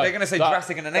possibly? They're do? going to say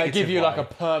drastic in a They negative give you way. like a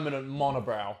permanent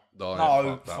monobrow. Oh, No,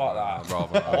 yeah, fuck man. that. I'd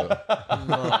rather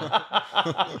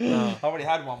not do it. I already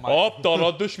had one, mate. Hop,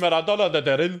 Donald, düşmera, Donald,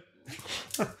 derin.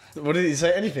 What did he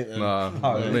say? Anything then? No,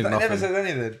 it means That never nothing. says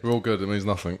anything. We're all good. It means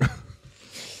nothing.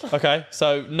 Okay,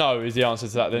 so no is the answer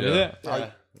to that then, is Yeah.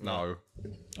 it? No.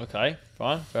 Okay,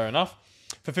 fine, fair enough.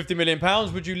 For £50 million,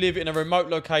 would you live in a remote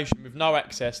location with no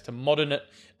access to modern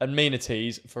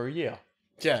amenities for a year?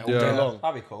 Yeah, all Yeah. day long.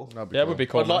 That'd be cool. That'd Yeah, it would be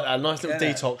cool. I'd like man. that. A nice little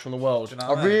Yeah. detox from the world.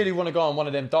 I really want to go on one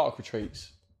of them dark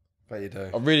retreats. Bet you do.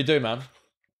 I really do, man.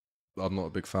 I'm not a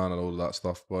big fan of all of that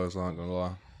stuff, boys. I ain't gonna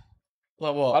lie. Like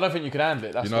I what? don't think you can handle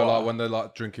it. That's You know, why. like when they're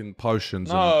like drinking potions.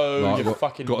 No, and, like, you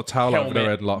fucking got a towel over their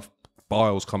helmet. head, like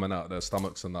biles coming out of their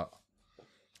stomachs and that.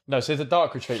 No, so it's a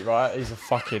dark retreat, right? He's a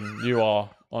fucking. You are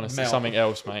honestly Melt. something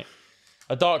else, mate.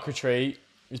 A dark retreat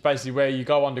is basically where you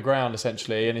go underground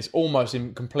essentially, and it's almost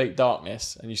in complete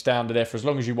darkness, and you stay under there for as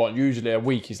long as you want. Usually, a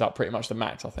week is like pretty much the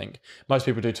max. I think most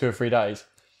people do 2 or 3 days,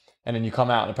 and then you come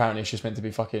out, and apparently it's just meant to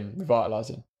be fucking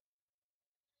revitalizing.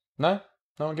 No,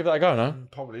 no one give that a go. No,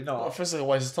 Probably It not. feels like a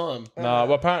waste of time. no.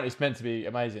 Well, apparently it's meant to be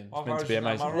amazing. It's meant to be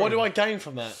amazing. What do I gain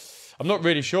from that? I'm not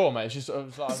really sure, mate. It's just sort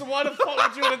of like. So why the fuck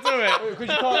would you want to do it? Because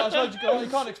you can't, I suppose you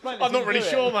can't explain it. I'm until not you really do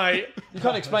sure, it. mate. You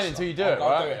can't explain it until you do it, I'll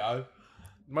right? do it, though.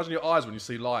 Imagine your eyes when you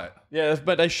see light. Yeah,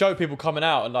 but they show people coming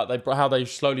out and like how they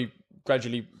slowly,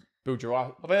 gradually build your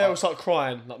eye. I bet they all start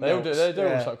crying. Like They all do- melts. they do all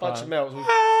Yeah, start bunch crying. of melts.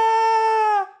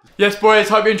 Yes, boys.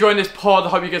 Hope you're enjoying this pod.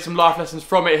 Hope you get some life lessons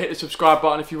from it. Hit the subscribe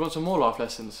button if you want some more life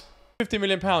lessons. £50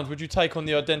 million. Would you take on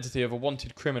the identity of a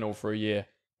wanted criminal for a year?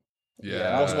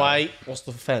 Yeah. What's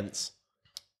the offence?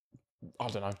 I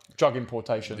don't know. Drug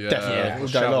importation. Yeah. Definitely, all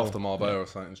day Shout long. off to Marbella or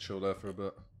something. Chill there for a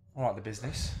bit. I like the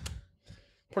business.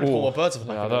 Probably Ooh. put more birds of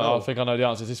Yeah, I think I know the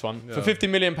answer to this one. Yeah. For £50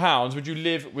 million, would you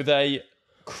live with a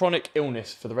chronic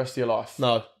illness for the rest of your life?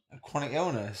 No. A chronic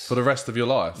illness. For the rest of your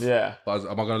life? Yeah. Like,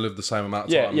 am I going to live the same amount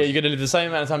of Yeah, time? yeah, you're going to live the same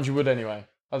amount of times you would anyway.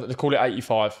 They call it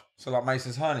 85. So like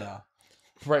Mason's hernia.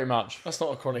 Pretty much. That's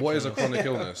not a chronic. What is a illness. chronic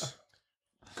illness?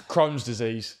 Crohn's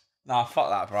disease. Nah, fuck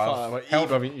that, bro. Fuck that, bro. Health,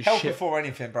 Bro, you health shit. before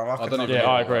anything, bro. I don't even Yeah, know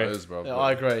I what agree. that is, bro. Yeah,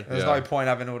 I agree. There's no point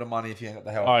having all the money if you ain't got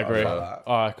the health. I bro. agree. Fuck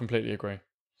that. I completely agree.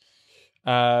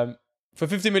 For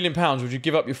 £50 million, would you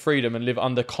give up your freedom and live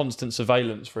under constant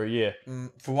surveillance for a year?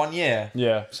 For 1 year.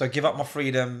 Yeah, So give up my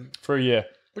freedom. for a year.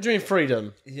 What do you mean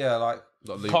freedom? Yeah, like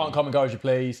Can't come and go as you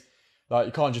please. Like,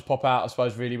 you can't just pop out, I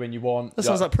suppose, really, when you want. That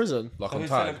sounds like prison. Like so on who's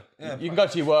tag. telling- yeah, You can go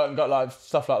to your work and go, like,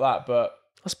 stuff like that, but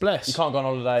That's blessed. you can't go on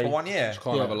holiday. for 1 year. Just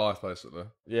can't have a life, basically.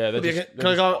 Yeah, they're just... Can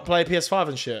I go out and play PS5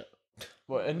 and shit?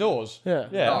 What, indoors? Yeah.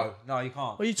 Yeah. No, you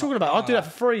can't. What are you talking about? I'll do that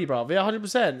for free, bro. Yeah,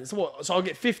 100%. So what? So I'll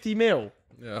get 50 mil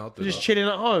Yeah, I'll do for just that. chilling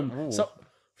at home. So,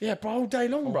 yeah, bro, all day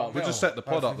long, bro. We just set the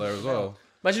pod up there as well.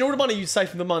 Imagine all the money you save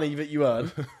from the money that you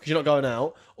earn because you're not going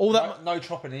out. All that. No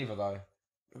chopping either, though.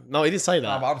 No, he didn't say No,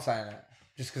 that. but I'm saying it.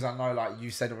 Just because I know, like,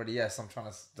 you said already yes, I'm trying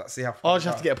to see how I'll just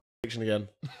have to get a prediction again.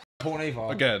 porn either.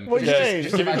 Again. What do you mean?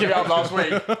 Just give it up last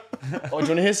week. Oh, do you want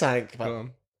to hear something? Go About,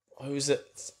 on. who's it?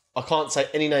 I can't say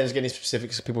any names, getting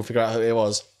specifics, so people figure out who it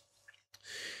was.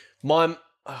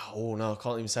 Oh no, I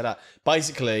can't even say that.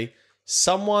 Basically,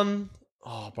 someone.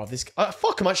 Oh, bro, this.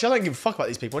 Fuck them. Actually, I don't give a fuck about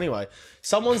these people anyway.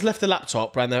 Someone's left a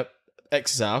laptop around their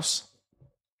ex's house.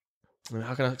 I mean,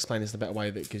 how can I explain this in a better way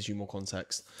that gives you more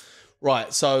context?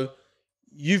 Right, so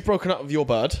you've broken up with your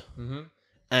bird,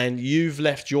 and you've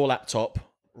left your laptop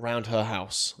around her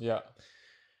house. Yeah.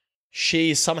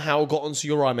 She somehow got onto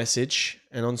your iMessage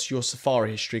and onto your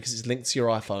Safari history because it's linked to your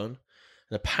iPhone.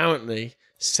 And apparently,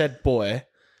 said boy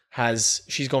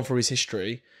she's gone through his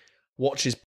history,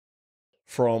 watches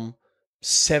from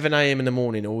 7 a.m. in the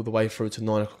morning all the way through to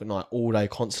 9 o'clock at night, all day,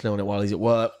 constantly on it while he's at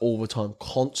work, all the time,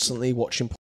 constantly watching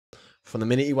from the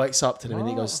minute he wakes up to the minute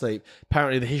he goes to sleep.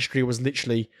 Apparently, the history was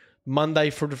literally Monday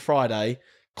through to Friday,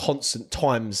 constant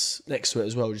times next to it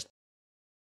as well. Just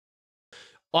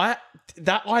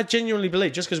I genuinely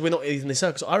believe, just because we're not in this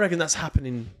circus, I reckon that's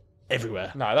happening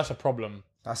everywhere. No, that's a problem.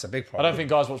 That's a big I problem. don't think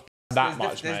guys watch that There's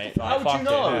much, there's mate. different- Like, How would you fuck it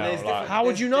know? now, There's like- different- How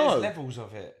would you know? There's levels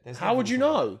of it. How would you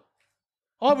know?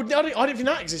 I didn't think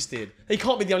that existed. He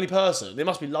can't be the only person. There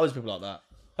must be loads of people like that.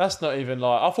 That's not even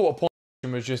like... I thought a porn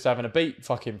addiction was just having a beat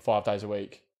fucking 5 days a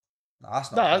week. No,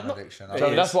 that's No, not that's an not- addiction. It So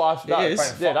is. that's what I... It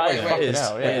is. Yeah, that is Wait, fucking It is.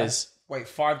 hell, yeah. It is. Wait,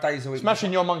 5 days a week.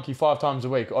 Smashing your monkey 5 times a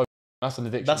week. Oh, that's an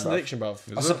addiction. That's an bruv. addiction, bro.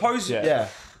 I suppose. Yeah. Yeah.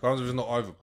 As if it's not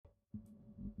over.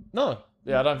 No.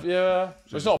 Yeah, I don't... Yeah.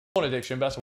 It's not a porn addiction, but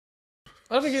that's...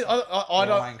 I don't think it, I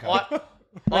don't. wanker.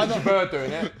 I don't... bird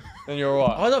doing it, then you're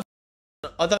alright.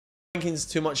 I don't think it's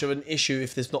too much of an issue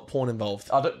if there's not porn involved.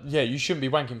 Yeah, you shouldn't be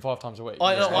wanking 5 times a week.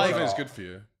 I know. I don't think I it's good for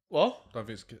you. what? I don't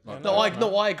think it's good. Like,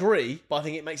 No, I agree, but I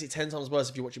think it makes it 10 times worse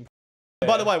if you're watching.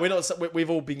 By the way, we've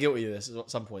all been guilty of this at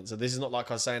some point, so this is not like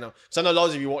I was saying. Because I know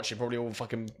loads of you watching probably all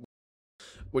fucking,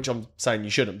 which I'm saying you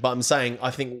shouldn't, but I'm saying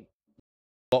I think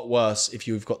a lot worse if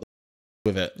you've got the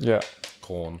with it. Yeah.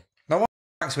 corn.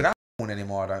 Thanks without porn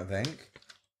anymore, I don't think.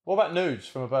 What about nudes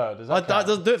from a bird? Does that That count?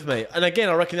 doesn't do it for me. And again,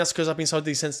 I reckon that's because I've been so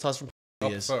desensitized from I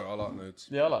years. prefer it. I like nudes.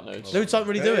 Yeah, I like nudes. Nudes don't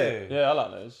really do it. Yeah, I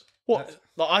like nudes. What?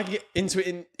 Like I can get into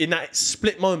it in that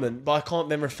split moment, but I can't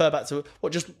then refer back to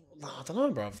what just. I don't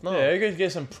know, bruv. No. Yeah, you're going to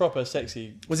get some proper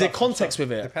sexy... Was there context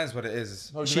with it? Depends what it is.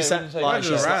 What do She you said, mean? What do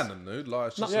you say? like, Imagine a she's random nude. Like,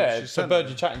 it's just, Yeah, she's it's a sent bird it.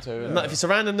 you're chatting to. No, if it's a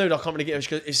random nude, I can't really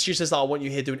get it. If she says, "I want you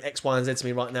here doing X, Y, and Z to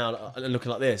me right now," and looking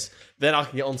like this, then I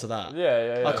can get onto that.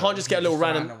 Yeah. I can't just get a little Just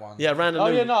a random, random one. random. Oh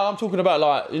nude. yeah, no, I'm talking about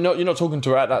like you're not talking to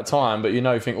her at that time, but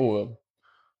you think, oh,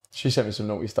 she sent me some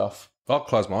naughty stuff. I'll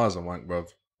close my eyes and wank, bro.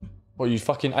 What, you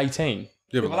fucking 18?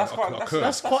 Yeah, but Well, that's like, quite. I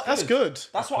That's, could. That's good.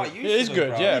 That's what I used It is to do, good,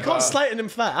 bro. yeah. You can't but- slate him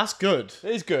for that. That's good.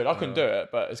 It is good. I couldn't do it,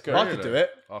 but it's good. I could do it.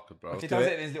 I could, bro. He does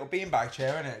it in his little beanbag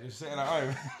chair, innit? Just sitting at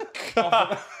home.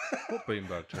 What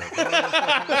beanbag chair?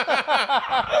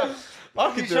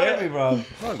 I could You do showed it. me, bro.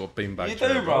 I ain't got beanbag You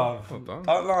chair. do, bro. I don't. Don't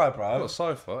lie, I've got bro. a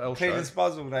sofa, L Clean and shape.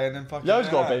 spuzz all day and then fucking. Yo's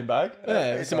got a beanbag.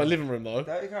 Yeah, it's in my living room though.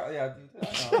 There you go.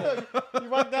 Yeah. You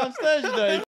went downstairs, you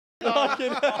know.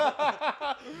 Fucking-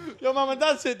 Your mum and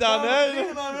dad sit down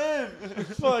there.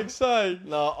 Fuck's sake.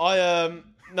 No,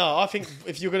 I think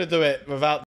if you're gonna do it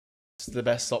without, it's the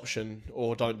best option,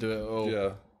 or don't do it at all. Yeah.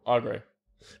 I agree.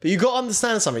 But you got to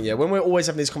understand something, yeah. When we're always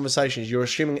having these conversations, you're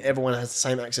assuming everyone has the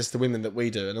same access to women that we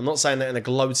do, and I'm not saying that in a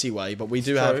gloaty way, but we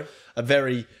do have a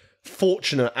very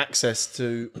fortunate access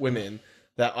to women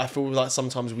that I feel like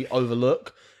sometimes we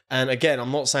overlook. And again,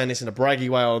 I'm not saying this in a braggy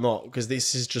way or not, because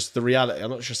this is just the reality. I'm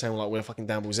not just saying like we're fucking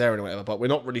Dan Bilzerian or whatever, but we're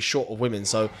not really short of women.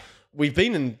 So we've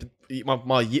been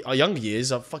my younger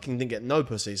years, I fucking didn't get no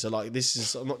pussy. So like, this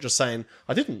is, I'm not just saying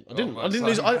I didn't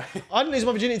lose my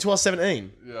virginity until I was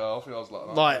 17. Yeah, I think I was like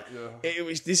that. Like, yeah.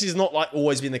 this is not like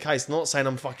always been the case. I'm not saying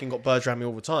I'm fucking got birds around me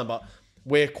all the time, but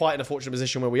we're quite in a fortunate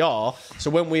position where we are. So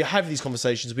when we have these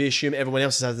conversations, we assume everyone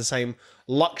else has the same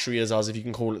luxury as us, if you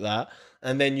can call it that.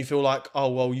 And then you feel like, oh,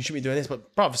 well, you shouldn't be doing this.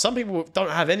 But, bruv, some people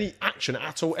don't have any action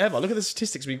at all ever. Look at the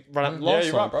statistics we ran out last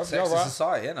you're time. right, bro. Sex You're right.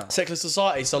 society, innit? Sexless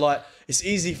society. So, like, it's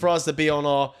easy for us to be on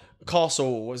our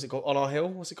castle. What is it called? On our hill?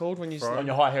 What's it called? When you On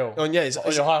your high hill. on On your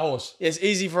high horse. it's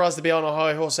easy for us to be on a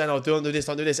high horse saying, oh, don't do this,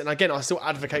 don't do this. And again, I still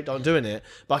advocate don't doing it.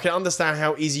 But I can understand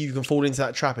how easy you can fall into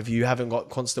that trap if you haven't got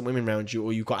constant women around you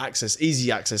or you've got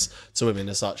easy access to women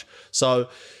as such. So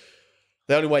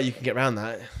the only way you can get around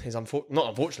that is, not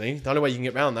unfortunately, the only way you can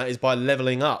get around that is by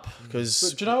leveling up.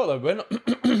 Because Do you know what, though?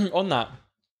 When on that,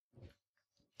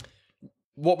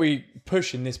 what we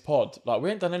push in this pod, like, we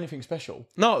ain't done anything special.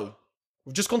 no,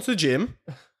 we've just gone to the gym,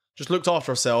 just looked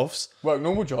after ourselves. Work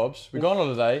normal jobs. We go on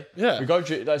holiday. Yeah. We go,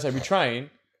 like I say, we train,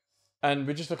 and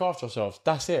we just look after ourselves.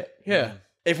 That's it. Yeah.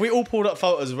 If we all pulled up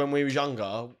photos of when we was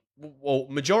younger, well,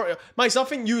 majority... Mate, I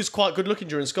think you was quite good looking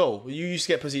during school. You used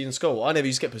to get pussy in school. I never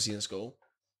used to get pussy in school.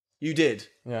 You did.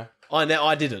 Yeah.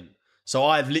 I didn't. So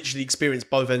I've literally experienced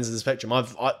both ends of the spectrum.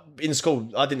 In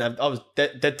school, I was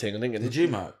dead ting. I didn't get... Did you,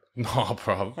 mate? Nah,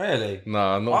 bruv. Really?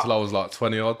 Nah, not until I was like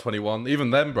 20 odd, 21.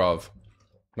 Even then, bruv.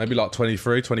 Maybe like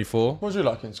 23, 24. What was you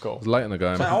like in school? It was late in the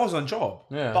game. Mate, I was on job.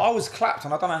 Yeah. But I was clapped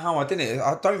and I don't know how I did it.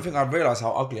 I don't think I realised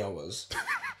how ugly I was.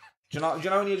 Do you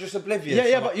know when you're just oblivious?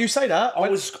 Yeah, Like, but you say that. I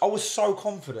was so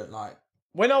confident, like.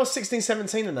 When I was 16,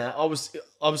 17 and that, I was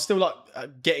still like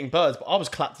getting birds, but I was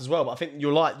clapped as well. But I think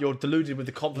you're deluded with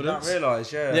the You confidence. don't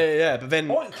realise, yeah. Yeah. But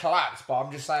then, I wasn't clapped, but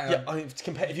I'm just saying. yeah, I mean,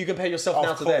 if you compare yourself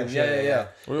now Of to them, course, yeah.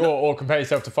 Or compare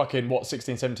yourself to fucking what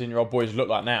 16, 17-year-old boys look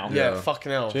like now. Yeah,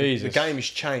 fucking hell. Jesus. The game has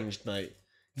changed, mate.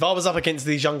 If I was up against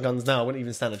these young guns now, I wouldn't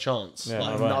even stand a chance. Yeah,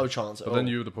 like, no way. no chance at all. But then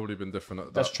you would have probably been different at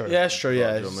that. That's true. Yeah, that's true.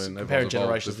 Yeah, Do you know it's what I mean? comparing Everyone's evolved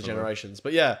generations to differently. generations.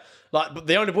 But yeah, but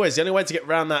the only only way to get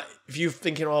around that, if you're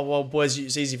thinking, oh well, boys,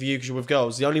 it's easy for you because you're with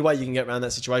girls. The only way you can get around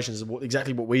that situation is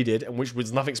exactly what we did, and which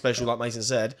was nothing special, like Mason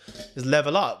said, is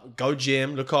level up, go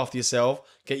gym, look after yourself,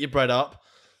 get your bread up,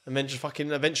 and then just fucking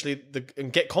eventually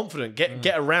and get confident,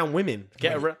 get around women,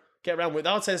 get around women.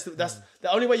 I would say that's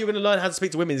the only way you're going to learn how to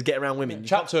speak to women is get around women. You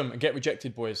Chat to them and get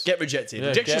rejected, boys. Get rejected. Yeah,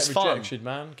 Rejection's get fun. rejected,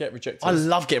 man. Get rejected. I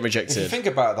love getting If you rejected. think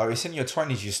about it though, it's in your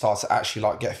 20s you start to actually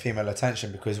like get female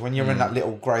attention because when you're in that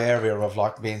little grey area of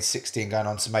like being 16 going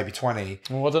on to maybe 20.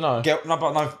 Well, I don't know. But think, I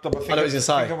know what you're gonna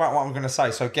say. Think about what I'm going to say.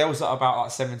 So girls that are about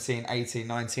like 17, 18,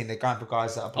 19, they're going for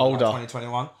guys that are probably Older. like 20,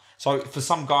 21. So for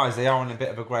some guys, they are in a bit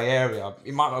of a grey area.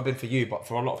 It might not have been for you, but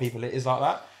for a lot of people, it is like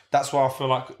that. That's why I feel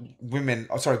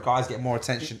like guys get more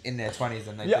attention in their 20s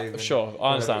than they do. Yeah, sure. I when they're a bit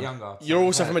understand. Younger. You're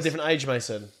also from a different age,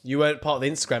 Mason. You weren't part of the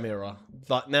Instagram era.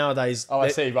 Like nowadays, Oh, I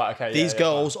see. Right, okay. these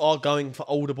girls are going for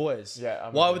older boys. Yeah,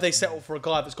 I'm Why with would they settle for a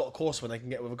guy that's got a Corsa when they can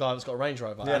get with a guy that's got a Range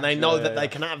Rover? Yeah, And they know yeah, that yeah. they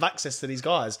can have access to these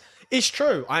guys. It's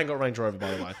true. I ain't got a Range Rover,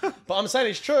 by the way. But I'm saying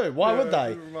it's true. Why would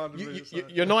they? it reminded me of something.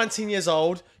 You're 19 years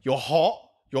old. You're hot.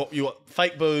 You got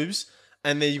fake boobs.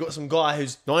 And then you got some guy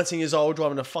who's 19 years old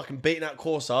driving a fucking beaten out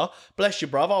Corsa. Bless you,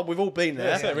 brother. We've all been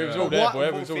there. Yeah, we was all there, What-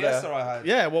 boy. We was all there. Fiesta I had.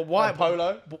 Yeah, well, why And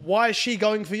Polo. Why is she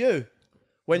going for you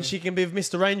when she can be with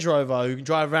Mr. Range Rover who can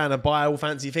drive around and buy all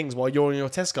fancy things while you're in your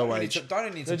Tesco age?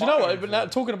 Don't need to. Do you know what? But now,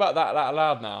 talking about that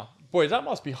aloud now, boys, that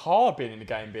must be hard being in the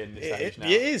game, being this age It now.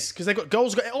 is because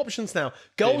girls got options now.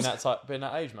 Being Girls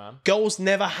that age, man.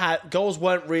 girls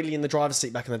weren't really in the driver's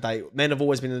seat back in the day. Men have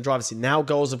always been in the driver's seat. Now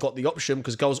girls have got the option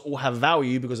because girls all have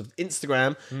value because of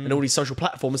Instagram and all these social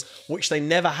platforms, which they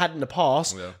never had in the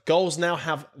past. Yeah. Girls now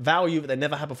have value that they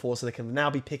never had before, so they can now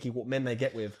be picky what men they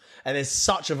get with. And there's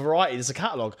such a variety. There's a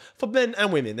catalogue for men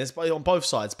and women. There's on both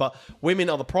sides, but women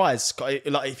are the prize.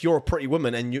 Like if you're a pretty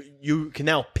woman and you can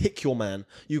now pick your man,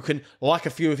 you can like a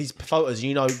few of his photos.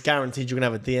 You know, guaranteed you're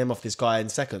gonna have a DM off this guy in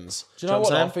seconds. Do you know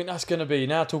what? I'm I saying? think that's going to be,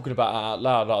 now talking about it out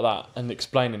loud like that and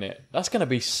explaining it, that's going to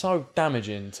be so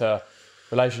damaging to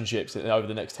relationships over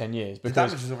the next 10 years damage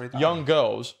because is already done. young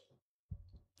girls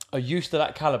are used to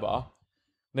that caliber.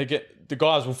 The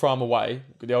guys will throw them away,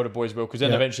 the older boys will, because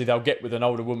then eventually they'll get with an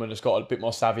older woman that's got a bit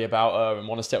more savvy about her and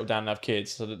want to settle down and have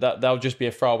kids. So that they'll just be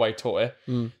a throwaway toy.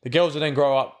 The girls will then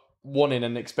grow up wanting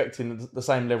and expecting the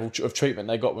same level of treatment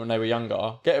they got when they were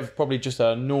younger. Get probably just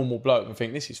a normal bloke and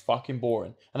think, this is fucking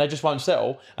boring. And they just won't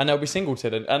settle and they'll be single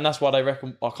till then. And that's why they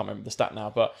reckon, I can't remember the stat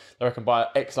now, but they reckon by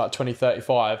X like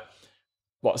 2035,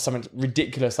 something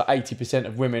ridiculous, like 80%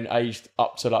 of women aged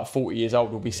up to like 40 years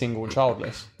old will be single and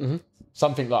childless.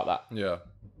 Something like that. Yeah.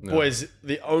 Boys,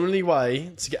 the only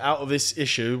way to get out of this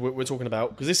issue we're talking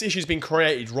about, because this issue's been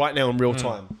created right now in real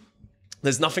time.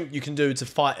 There's nothing you can do to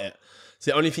fight it. So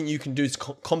the only thing you can do to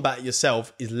combat it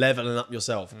yourself is leveling up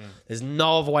yourself. There's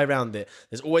no other way around it.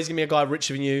 There's always going to be a guy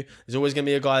richer than you. There's always going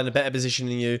to be a guy in a better position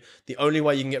than you. The only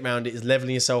way you can get around it is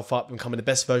leveling yourself up and becoming the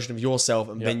best version of yourself,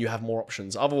 and then you have more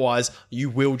options. Otherwise, you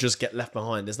will just get left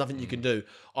behind. There's nothing you can do.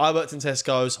 I worked in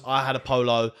Tesco's. I had a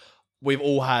Polo. We've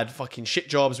all had fucking shit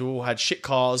jobs. We've all had shit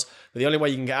cars. But the only way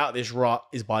you can get out of this rut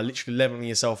is by literally leveling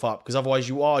yourself up, because otherwise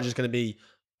you are just going to be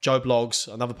Joe Blogs,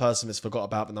 another person that's forgot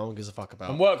about but no one gives a fuck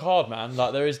about. And work hard, man.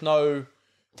 Like, there is no...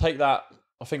 Take that...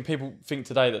 I think people think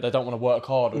today that they don't want to work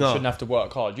hard or shouldn't have to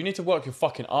work hard. You need to work your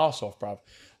fucking arse off, bruv.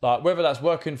 Like, whether that's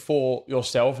working for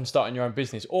yourself and starting your own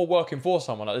business or working for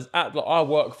someone. Like, I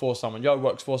work for someone, Yo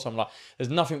works for someone. Like, there's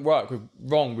nothing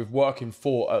wrong with working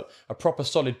for a proper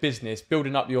solid business,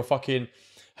 building up your fucking...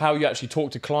 how you actually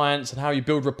talk to clients and how you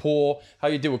build rapport, how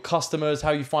you deal with customers,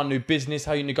 how you find new business,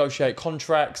 how you negotiate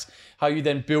contracts, how you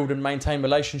then build and maintain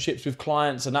relationships with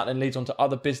clients, and that then leads on to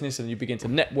other business, and you begin to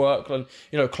network and,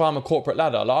 you know, climb a corporate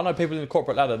ladder. Like, I know people in the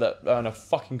corporate ladder that earn a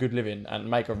fucking good living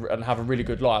and and have a really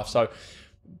good life. So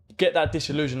get that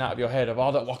disillusion out of your head of,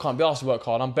 I can't be asked to work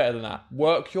hard, I'm better than that.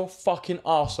 Work your fucking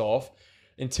ass off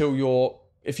until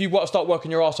if you start working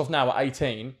your ass off now at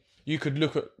 18, you could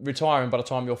look at retiring by the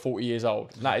time you're 40 years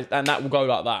old. And that will go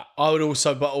like that. I would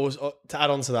also, to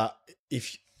add on to that,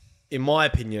 if, in my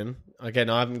opinion, again,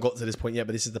 I haven't got to this point yet,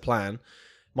 but this is the plan.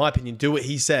 My opinion, do what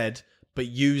he said, but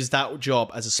use that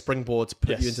job as a springboard to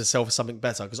put you into something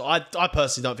better. Because I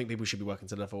personally don't think people should be working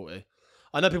till they're 40.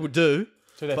 I know people do.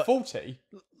 So they're 40?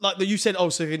 Like you said,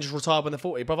 so they can just retire when they're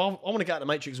 40. But I want to get out of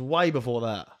the Matrix way before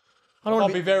that. I'll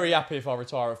be very happy if I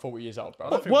retire at 40 years old,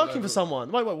 bro. Working for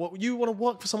someone. Wait, you want to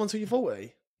work for someone until you're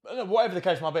 40? Whatever the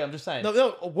case might be, I'm just saying.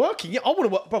 No, working. Yeah, I want to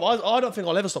work, bro. I don't think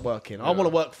I'll ever stop working. Yeah. I want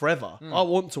to work forever. I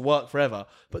want to work forever.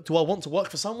 But do I want to work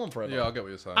for someone forever? Yeah, I get what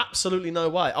you're saying. Absolutely no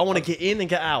way. I want to get in and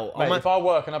get out. Mate, if I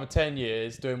work another 10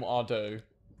 years doing what I do,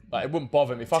 like, it wouldn't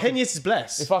bother me. 10 years is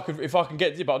blessed. If I can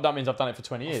get, but that means I've done it for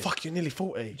 20 years. Oh, fuck, you're nearly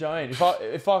 40. Do you know what I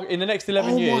mean? If I in the next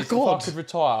 11 years, if I could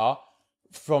retire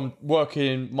from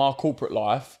working my corporate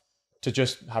life to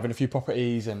just having a few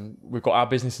properties, and we've got our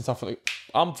business and stuff, like,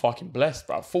 I'm fucking blessed,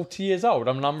 bro. 40 years old,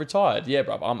 I'm retired. Yeah,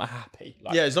 bro, I'm happy.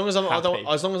 Like, yeah, as long as I'm not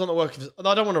working.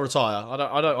 I don't want to retire. I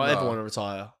don't ever want to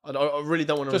retire. I really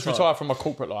don't want to retire from my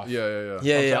corporate life.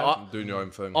 Yeah. Doing your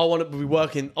own thing. I want to be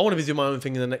working. I want to be doing my own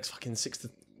thing in the next fucking 6 to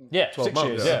 12 months.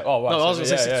 Years. Yeah. Oh, wow. No, I was going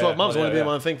to say 6 to 12 months. I want to be doing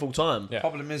my own thing full time. The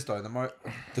problem is though,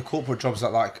 the corporate jobs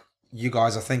that like you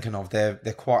guys are thinking of, they're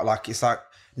quite like, it's like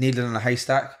needle in a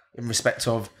haystack in respect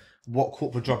of what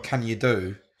corporate job can you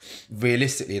do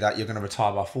realistically that you're going to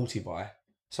retire by 40 by.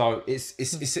 So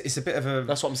it's a bit of a...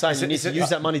 That's what I'm saying. You need to use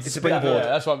that money to springboard.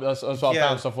 That's what I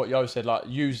bounced off what Yo said. Like,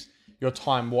 use your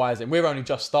time wisely. And we're only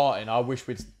just starting. I wish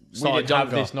we didn't have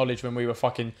this knowledge when we were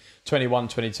fucking 21,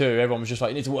 22. Everyone was just like,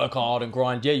 you need to work hard and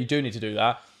grind. Yeah, you do need to do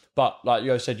that. But like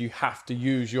Yo said, you have to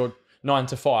use your 9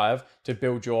 to 5 to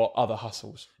build your other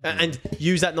hustles. And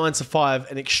use that 9 to 5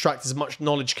 and extract as much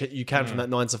knowledge you can from that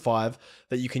 9 to 5,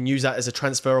 that you can use that as a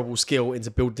transferable skill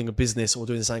into building a business or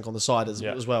doing something on the side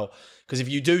as well. Because if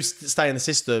you do stay in the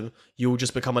system, you will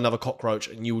just become another cockroach,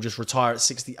 and you will just retire at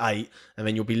 68, and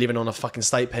then you'll be living on a fucking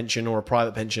state pension or a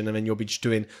private pension, and then you'll be just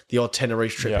doing the odd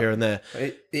Tenerife trip here and there.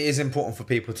 It is important for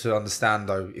people to understand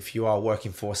though, if you are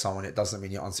working for someone, it doesn't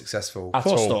mean you're unsuccessful. Of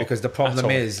course not. Because the problem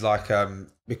is like,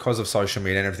 because of social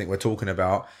media and everything we're talking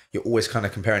about, you're always kind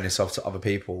of comparing yourself to other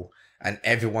people, and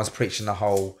everyone's preaching the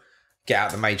whole get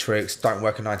out the matrix, don't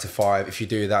work a 9 to 5. If you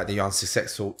do that, then you're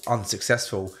unsuccessful.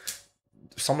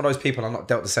 Some of those people are not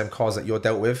dealt the same cards that you're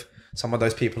dealt with. Some of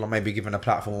those people are maybe given a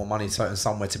platform or money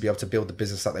somewhere to be able to build the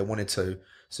business that they wanted to.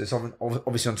 So it's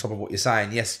obviously on top of what you're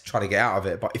saying. Yes, try to get out of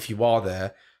it, but if you are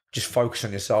there, just focus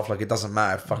on yourself. Like, it doesn't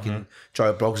matter. Fucking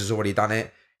Joe Bloggs has already done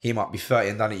it. He might be 30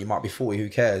 and done it. You might be 40. Who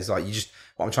cares? Like,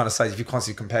 what I'm trying to say is, if you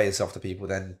constantly compare yourself to people,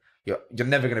 then you're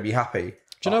never going to be happy.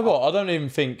 Do you know what? I don't even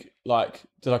think, like,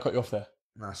 did I cut you off there?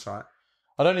 That's right.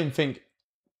 I don't even think,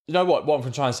 you know what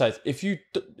I'm trying to say is, if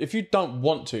you don't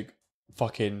want to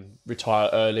fucking retire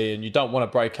early and you don't want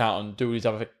to break out and do all these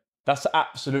other things, that's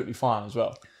absolutely fine as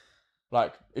well.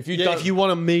 Like, if you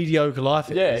want a mediocre life,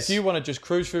 if you want to just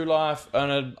cruise through life, earn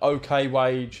an okay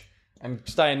wage and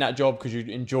stay in that job because you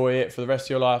enjoy it for the rest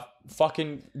of your life,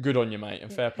 fucking good on you, mate,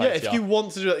 and fair play to you. If you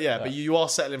want to do it, but you are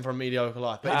settling for a mediocre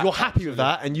life. But if you're happy with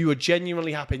that and you are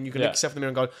genuinely happy and you can look yourself in the mirror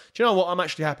and go, do you know what, I'm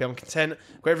actually happy, I'm content,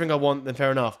 got everything I want, then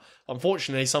fair enough.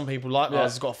 Unfortunately, some people like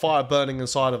us has got a fire burning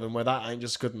inside of them where that ain't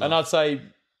just good enough. And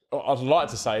I'd like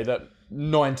to say that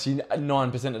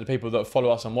 99% of the people that follow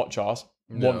us and watch us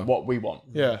want what we want.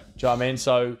 Yeah. Do you know what I mean?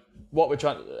 So what we're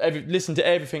trying, listen to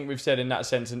everything we've said in that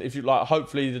sense, and if you like,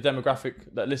 hopefully the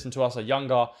demographic that listen to us are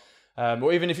younger,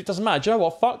 or even if it doesn't matter, do you know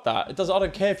what? Fuck that. It doesn't. I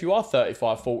don't care if you are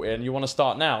 35, 40 and you want to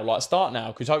start now. Like start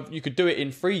now, because you could do it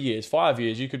in 3 years, 5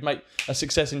 years. You could make a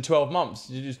success in 12 months.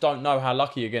 You just don't know how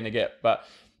lucky you're going to get. But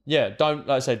yeah, don't,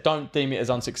 like I say, don't deem it as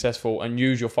unsuccessful, and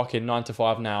use your fucking 9 to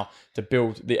 5 now to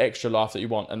build the extra life that you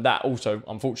want. And that also,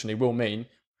 unfortunately, will mean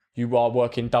you are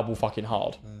working double fucking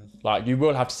hard. Like you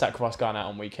will have to sacrifice going out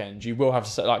on weekends. You will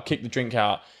have to like kick the drink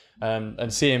out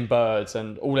and seeing birds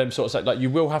and all them sorts of, like you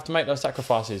will have to make those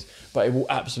sacrifices, but it will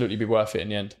absolutely be worth it in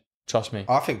the end. Trust me.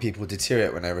 I think people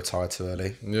deteriorate when they retire too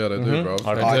early. Yeah, they do, bro.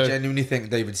 I genuinely think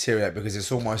they deteriorate because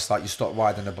it's almost like you stop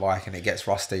riding a bike and it gets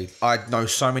rusty. I know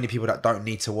so many people that don't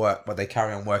need to work, but they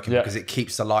carry on working because it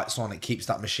keeps the lights on, it keeps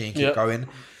that machine keep going.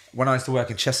 When I used to work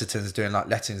in Chesterton's doing like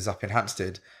lettings up in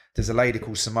Hampstead, there's a lady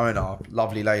called Simona,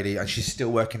 lovely lady, and she's still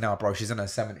working now, bro. She's in her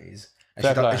 70s.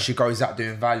 And she goes out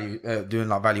doing doing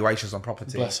like valuations on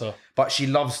property. Bless her. But she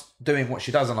loves doing what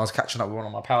she does. And I was catching up with one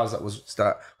of my pals that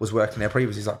was working there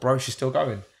previously. He's like, bro, she's still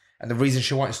going. And the reason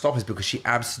she won't stop is because she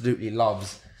absolutely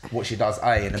loves what she does,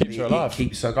 and keeps her alive. It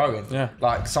keeps her going. Yeah.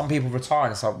 Like some people retire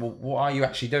and it's like, well, what are you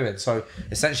actually doing? So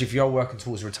essentially, if you're working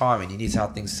towards retirement, you need to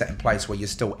have things set in place where you're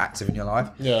still active in your life.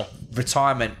 Yeah.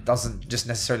 Retirement doesn't just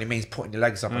necessarily mean putting your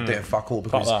legs up and doing fuck all,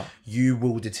 because you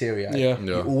will deteriorate. Yeah.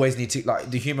 You always need to,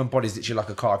 like, the human body's literally like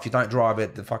a car. If you don't drive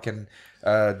it, the fucking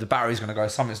the battery's going to go,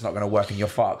 something's not going to work and you're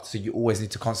fucked. So you always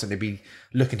need to constantly be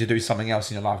looking to do something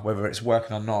else in your life, whether it's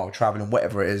working or not, or traveling,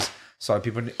 whatever it is. So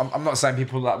people, I'm not saying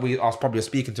people that we are probably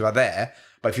speaking to are there,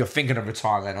 but if you're thinking of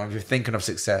retirement or if you're thinking of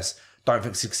success, don't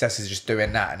think success is just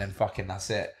doing that and then fucking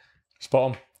that's it. Spot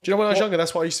on. Do you know when I was younger,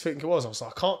 that's what I used to think it was. I was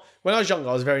like, I can't. When I was younger,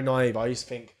 I was very naive. I used to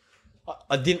think,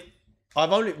 my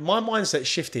mindset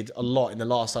shifted a lot in the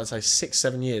last, I'd say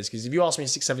 6-7 years. Because if you asked me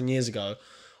 6-7 years ago,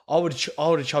 I would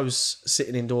have chose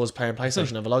sitting indoors playing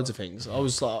PlayStation over loads of things. I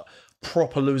was like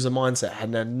proper loser mindset. Had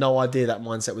no idea that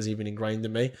mindset was even ingrained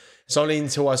in me. It's only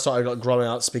until I started like growing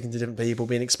out, speaking to different people,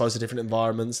 being exposed to different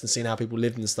environments and seeing how people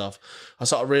lived and stuff, I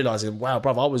started realizing, wow,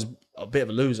 bruv, I was a bit of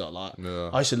a loser. Like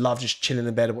I used to love just chilling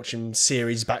in bed and watching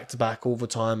series back to back all the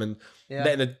time and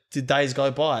letting the days go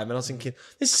by. I mean, I was thinking,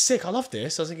 this is sick. I love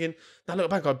this. I was thinking, now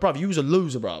look back, bruv, you was a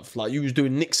loser, bruv. Like you was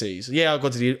doing nixies. Yeah, I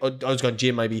was going to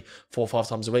gym maybe 4 or 5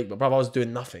 times a week, but bruv, I was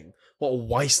doing nothing. What a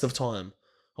waste of time.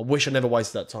 I wish I never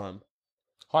wasted that time.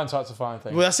 Hindsight's a fine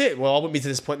thing. Well, that's it. Well, I wouldn't be to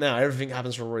this point now. Everything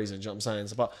happens for a reason. Do you know what I'm saying?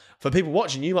 So, but for people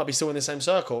watching, you might be still in the same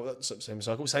cycle.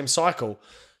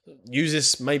 Use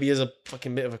this maybe as a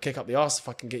fucking bit of a kick up the arse to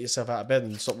fucking get yourself out of bed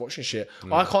and stop watching shit.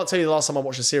 I can't tell you the last time I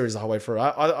watched a series the whole way through.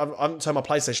 I haven't turned my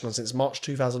PlayStation on since March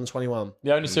 2021.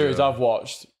 The only series I've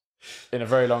watched in a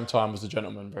very long time was The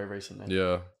Gentleman very recently.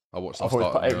 Yeah. I watched. It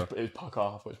was pucker. I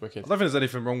thought it was wicked. I don't think there's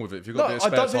anything wrong with it. If you've got a bit of I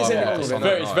spare don't think there's time, anything wrong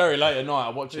with it. It's very late at night. I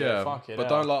watch it. Yeah, Fuck it. but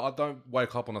I don't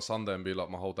wake up on a Sunday and be like,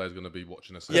 my whole day's going to be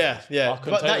watching a series. Yeah.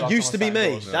 But that used to be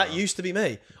me. That Used to be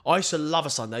me. I used to love a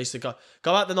Sunday. I used to go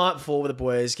out the night before with the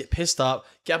boys, get pissed up,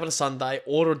 get up on a Sunday,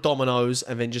 order a Domino's,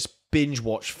 and then just binge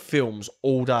watch films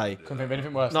all day. Couldn't think of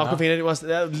anything worse. No, I couldn't think of anything worse.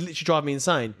 That would literally drive me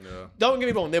insane. Yeah. Don't get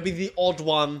me wrong. There'll be the odd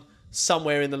one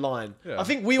somewhere in the line. Yeah. I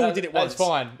think we all did it once. That's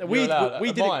fine. We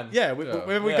did it. Yeah, we got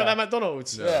that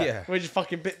McDonald's. Yeah. We just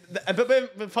fucking but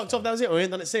fucked off. That was it. We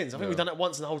haven't done it since. I think we've done it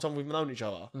once in the whole time we've known each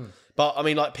other. But I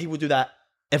mean, like people do that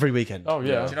every weekend. Oh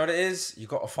yeah. Do you know what it is? You've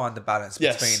got to find the balance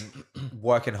between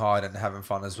working hard and having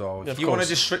fun as well. If you want to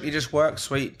just strictly just work,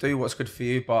 sweet, do what's good for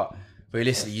you, but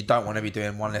realistically, you don't want to be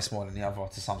doing one less more than the other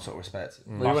to some sort of respect.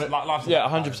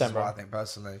 100%, bro. I think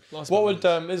personally. What would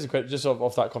this is a quick, just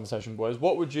off that conversation, boys?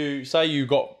 What would you say you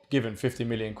got given 50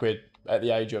 million quid at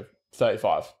the age of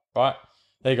 35? Right,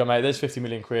 there you go, mate. There's 50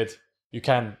 million quid. You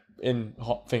can in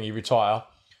hot thingy retire.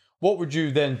 What would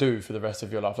you then do for the rest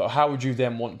of your life? Like, how would you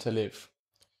then want to live?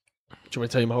 Do you want me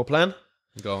to tell you my whole plan?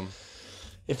 Go on.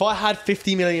 If I had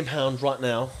 £50 million right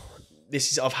now,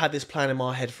 I've had this plan in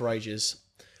my head for ages.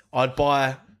 I'd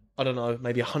buy, I don't know,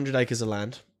 maybe 100 acres of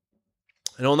land.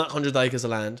 And on that 100 acres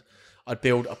of land, I'd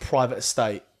build a private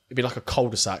estate. It'd be like a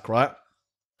cul-de-sac, right?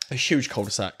 A huge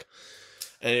cul-de-sac.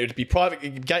 And it would be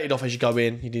private, gated off as you go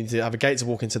in. You need to have a gate to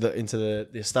walk into the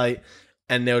estate.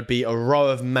 And there would be a row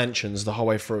of mansions the whole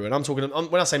way through. And I'm talking,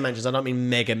 when I say mansions, I don't mean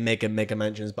mega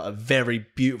mansions, but a very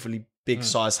beautifully big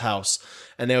sized house.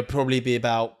 And there would probably be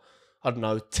about, I don't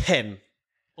know, 10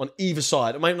 on either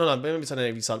side. Maybe 10 on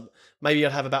either side. Maybe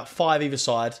I'd have about 5 either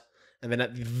side. And then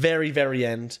at the very, very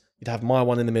end, you'd have my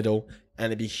one in the middle. and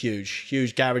it'd be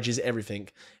huge garages, everything.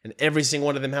 And every single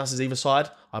one of them houses either side,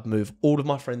 I'd move all of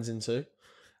my friends into.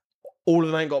 All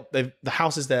of them ain't got, the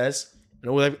house is theirs,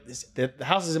 and the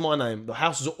house is in my name. The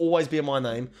house will always be in my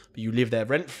name, but you live there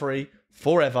rent free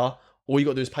forever. All you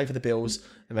got to do is pay for the bills,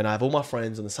 and then I have all my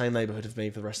friends in the same neighbourhood of me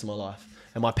for the rest of my life.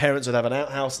 And my parents would have an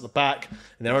outhouse at the back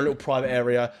in their own little private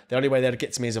area. The only way they'd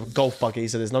get to me is a golf buggy,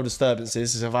 so there's no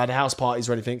disturbances. So if I had house parties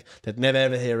or anything, they'd never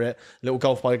ever hear it. Little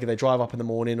golf buggy, they drive up in the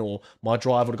morning, or my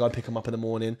driver would go pick them up in the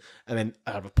morning. And then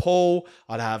I'd have a pool,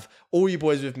 I'd have all you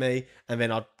boys with me, and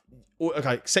then I'd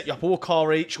set you up all a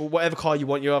car each, or whatever car you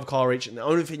want, you have a car each, and the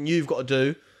only thing you've got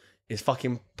to do is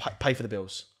fucking pay for the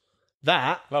bills.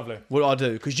 That, Lovely. What I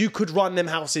do, because you could run them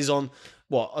houses on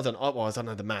what I don't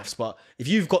know the maths, but if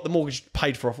you've got the mortgage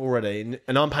paid for off already,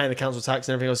 and I'm paying the council tax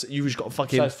and everything else, you've just got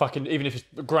to So it's fucking, even if it's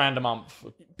 £1,000 a month.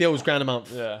 bills £1,000 a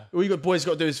month. Yeah. All you boys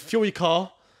got to do is fuel your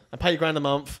car and pay £1,000 a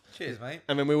month. Cheers, mate.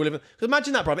 And then we all live. Because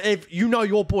imagine that, bro. You know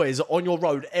your boys are on your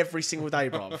road every single day,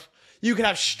 bro. You could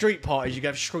have street parties, you could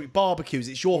have street barbecues.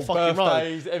 It's your fucking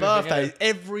birthdays, road. everything, Birthdays.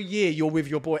 Every year you're with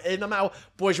your boy. And no matter,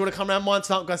 boys, you want to come around mine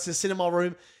tonight? Go to the cinema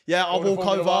room. Yeah, I'll walk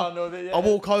over. I'll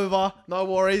walk over. No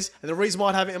worries. And the reason why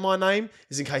I'd have it in my name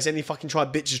is in case any fucking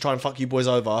bitches try and fuck you boys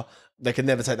over, they can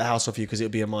never take the house off you because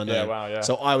it'll be in my name. Yeah, wow, yeah.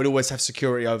 So I would always have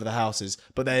security over the houses,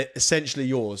 but they're essentially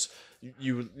yours.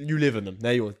 You live in them.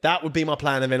 They're yours. That would be my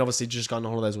plan, and then obviously just go on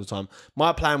holidays all the time.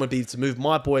 My plan would be to move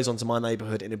my boys onto my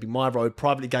neighbourhood, and it'd be my road,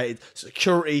 privately gated,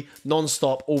 security,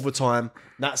 non-stop, all the time.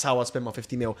 That's how I spend my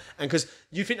 50 mil. And because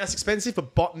you think that's expensive,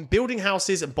 but building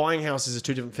houses and buying houses are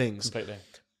two different things. Completely.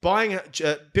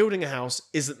 Building a house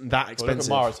isn't that expensive.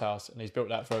 Well, look at Mara's house, and he's built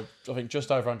that for, I think,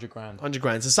 just over 100 grand. 100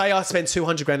 grand. So say I spend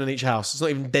 200 grand on each house. It's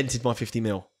not even dented my 50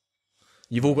 mil.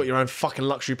 You've all got your own fucking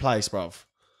luxury place, bruv.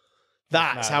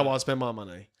 That's how I spend my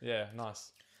money. Yeah,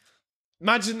 nice.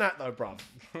 Imagine that though, bruv.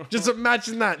 Just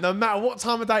imagine that. No matter what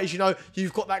time of day it is, you know,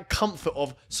 you've got that comfort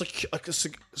of a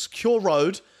secure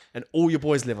road and all your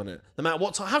boys live on it. No matter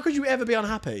what time. How could you ever be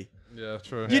unhappy? Yeah,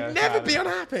 true. You'd never be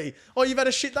unhappy. Oh, you've had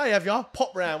a shit day, have you?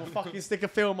 Pop round. We'll fucking stick a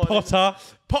film on. Potter.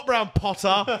 Pop round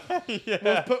Potter.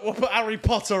 Yeah. We'll put Harry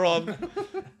Potter on.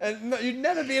 And you'd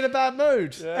never be in a bad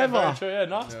mood. Yeah, ever. very true. Yeah,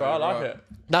 nice, bro. I like it.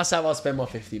 That's how I spend my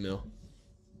 50 mil.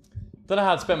 Don't know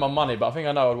how to spend my money, but I think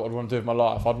I know what I'd want to do with my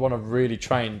life. I'd want to really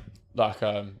train like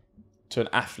to an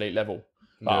athlete level.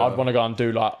 Like, I'd want to go and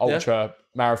do like ultra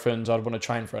marathons. I'd want to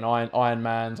train for an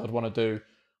Ironmans. I'd want to do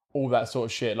all that sort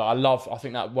of shit. Like I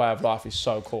think that way of life is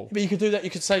so cool. But you could do that. You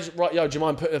could say, right, yo, do you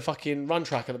mind putting a fucking run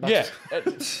track at the back? Yeah.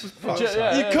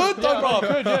 You could, though, bro.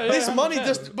 Could, This money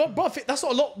just, bro, that's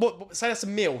not a lot. But say that's a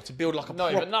meal to build like a.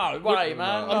 Wait,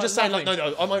 man. I'm just saying, like,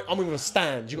 no. I'm in a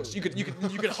stand. You could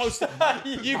host.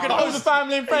 You could All the host.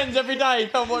 family and friends every day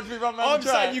come watch me run around I'm the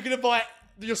track. saying you could invite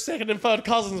your second and third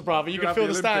cousins, brother. You could have fill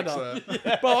the the stand Olympics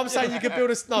up. Bro, I'm saying you could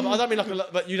build a. No, but I don't mean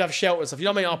like but you'd have shelter and stuff. You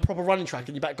know what I mean? A proper running track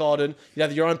in your back garden. You'd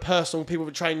have your own personal people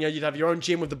would train you. You'd have your own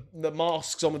gym with the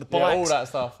masks on with the bikes. Yeah, all that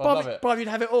stuff. I love it. Bro, you'd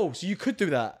have it all. So you could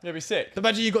do that. It'd be sick.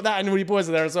 Imagine you got that and all your boys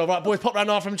are there as well. Right, boys, pop round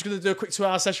after. I'm just going to do a quick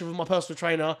 2-hour session with my personal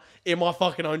trainer in my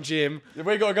fucking own gym.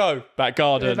 We gotta go. Back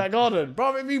garden. In that garden.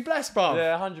 Bro, it'd be blessed, bro.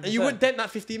 Yeah, 100%. And you wouldn't dent that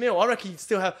 50 mil. I reckon you'd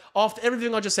still have, after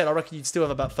everything I just said, I reckon you'd still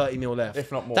have about 30 mil left.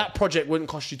 If not more. That project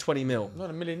wouldn't cost you 20 mil. Not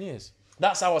a million years.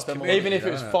 That's how I spend my money. Even if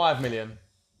it was 5 million,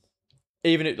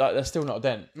 even if like that's still not a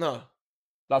dent. No.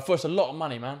 Like for us, a lot of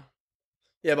money, man.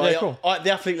 Yeah, but Yeah, cool.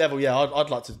 the athlete level, yeah, I'd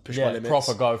like to push my limits.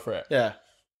 Proper go for it. Yeah.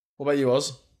 What about you,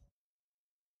 Oz?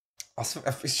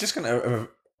 It's just gonna.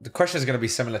 The question is going to be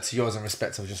similar to yours in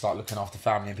respect of just like looking after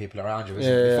family and people around you.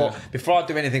 Isn't it? Before I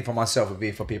do anything for myself, it would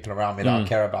be for people around me that I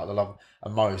care about, the love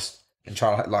and most, and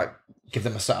try to like give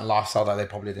them a certain lifestyle that they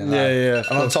probably didn't have. Yeah.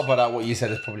 And on top of that, what you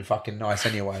said is probably fucking nice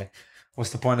anyway.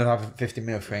 What's the point of having 50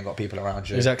 mil if you ain't got people around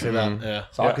you? Exactly that. Yeah.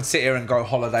 So I could sit here and go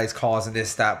holidays, cars, and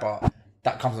this, that, but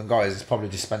that comes and goes. It's probably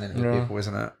just spending it with people,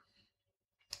 isn't it?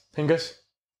 Pingus?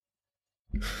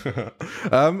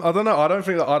 I don't know. I don't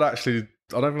think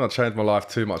I'd change my life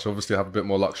too much. Obviously, I have a bit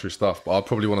more luxury stuff, but I'd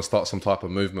probably want to start some type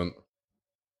of movement,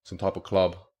 some type of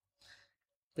club.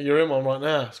 But you're in one right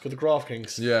now. It's called the Graft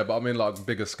Kings. Yeah, but I mean like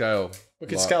bigger scale. We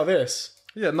could like, scale this.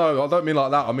 Yeah, no, I don't mean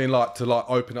like that. I mean like to like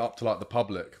open it up to like the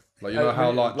public. Like you know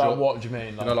how like what do you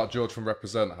mean? Like, you know like George from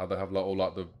Represent, how they have like all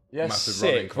like the massive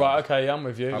running sick. clubs. Right, okay, I'm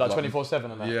with you. Have, Like like,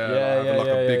 24/7 and that. Yeah, like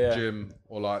a big gym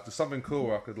or like there's something cool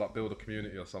where I could like build a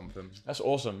community or something. That's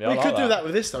awesome. Yeah, We I like could do that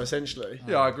with this though, essentially.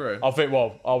 Yeah, I agree. I think.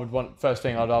 Well, I would want first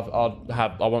thing I'd have.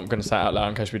 I wasn't going to say it out loud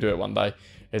in case we do it one day.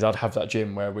 Is I'd have that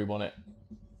gym where we want it.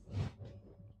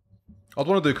 I'd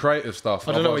want to do creative stuff.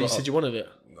 I don't know where you said you wanted it.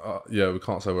 Yeah, we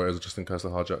can't say where it is just in case they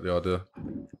hijack the idea.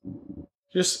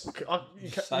 Just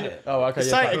Say it. Oh, okay.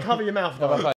 say Yeah, it and cover your mouth.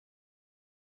 fine.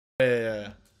 Yeah.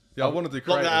 I want to do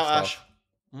Block creative that out, stuff.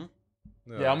 Ash.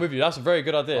 Yeah, I'm with you. That's a very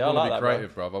good idea. I I want to like be that,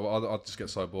 creative, bro. I'd just get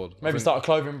so bored. Maybe start a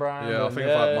clothing brand. Yeah, I and- think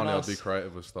if I had money, nice. I'd be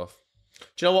creative with stuff. Do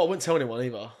you know what? I wouldn't tell anyone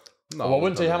either. No, Well, I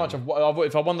wouldn't tell you how much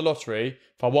if I won the lottery,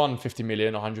 if I won 50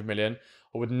 million or 100 million,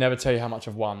 I would never tell you how much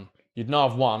I've won. You'd know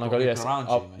I've won. I go, people yes. around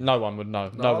you, mate. No one would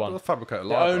know. No one. I'd fabricate a The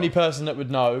lie, only bro. person that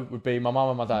would know would be my mum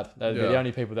and my dad. They'd be Yeah. the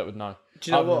only people that would know. Do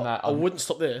you know Other what? than that, I wouldn't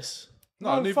stop this.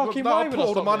 No, No fucking way I'd would put I all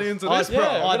the stop money this. into this,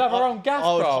 yeah, bro. we'd have our own gas,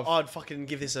 bruv. I'd fucking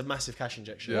give this a massive cash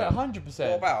injection. Yeah, 100%.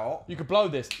 What about? You could blow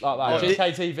this like that. Yeah.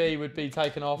 GKTV would be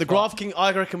taken off. The Graft King,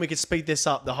 I reckon we could speed this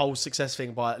up, the whole success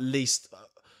thing, by at least.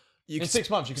 In 6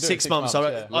 months, you could do it. 6 months. I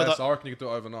yeah. Less, I reckon you could do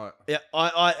it overnight. Yeah,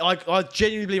 I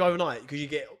genuinely believe overnight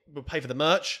because we'll pay for the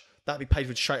merch. That'd be paid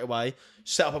for straight away.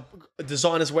 Set up a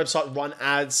designer's website, run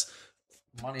ads,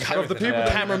 Money. Of the people,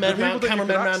 cameramen the people round- that you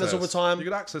cameramen could round us all the access, time. You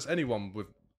could access anyone with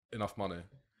enough money.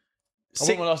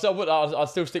 I'd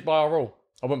still stick by our rule.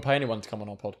 I wouldn't pay anyone to come on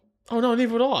our pod. Oh no,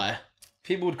 neither would I.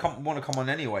 People would want to come on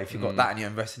anyway if you got that and you're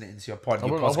investing it into your pod.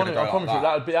 Your I pod's going to go promise like you,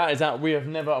 that. that is that. We have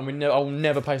never, and I'll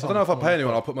never pay I someone. don't know if I pay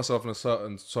anyone. I'll put myself in a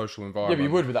certain social Yeah, environment. but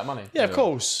you would with that money. Yeah, of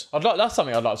course. That's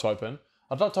something I'd like to open.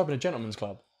 I'd like to open a gentleman's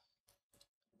club.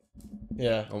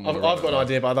 Yeah, I'm I've alright got with an that.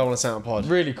 idea, but I don't want to sound on pod.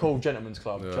 Really cool gentleman's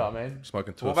club. Do you know what I mean?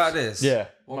 Smoking What tuffs. about this? Yeah,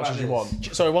 What much about as you this?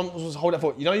 want. Sorry, one was hold that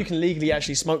thought. You know, you can legally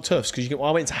actually smoke turfs because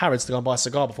I went to Harrods to go and buy a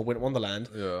cigar before Winter Wonderland,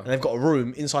 Yeah. and they've got a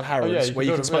room inside Harrods yeah, you where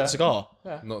can you do can it, smoke yeah. a cigar.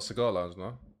 Not cigar lounge,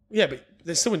 no. Yeah, but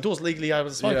they're still indoors legally able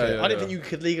to smoke Yeah, it. yeah, I didn't yeah. think you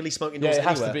could legally smoke Yeah, indoors it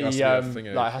has to anywhere. be, Has to be a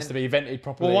thingy. like it has to be vented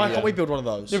properly. Well, why can't we build one of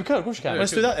those? Yeah, we could. Of course you can.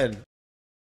 Let's do that then.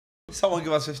 Someone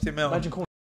give us 50 mil. Imagine calling.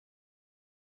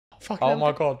 Fucking Oh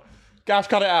my god, Gash,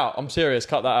 cut it out. I'm serious.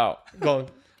 Cut that out. Go on.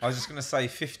 I was just going to say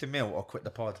 50 mil or quit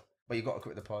the pod. But you got to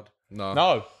quit the pod. No.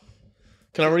 No,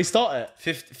 Can I restart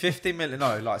it? 50 million,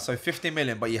 no, like, so 50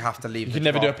 million, but you have to leave you can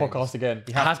never do a Graft Kings. podcast again.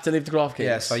 I have to leave the Graph Kings.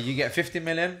 Yeah, so you get 50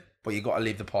 million, but you got to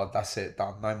leave the pod. That's it,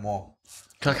 done. No more.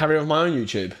 Can I carry on with my own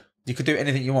YouTube? You could do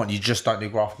anything you want. You just don't do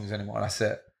Graft Kings anymore. That's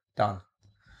it. Done.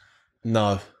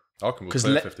 No. I can move 'Cause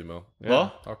 50 mil.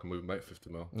 What? I can move make 50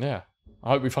 mil. Yeah, I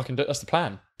hope we fucking do. That's the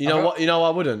plan. You know what? You know I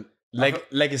wouldn't.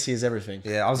 got- Legacy is everything.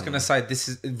 Yeah, I was going to say, this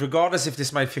is, regardless if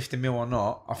this made 50 mil or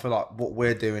not, I feel like what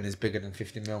we're doing is bigger than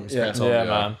 50 mil. Yeah. Yeah,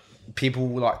 man. People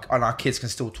like, and our kids can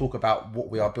still talk about what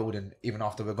we are building even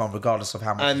after we're gone, regardless of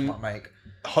how much And- it might make.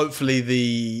 Hopefully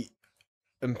the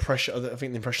impression. I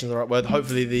think the impression is the right word.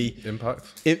 Hopefully the. Impact.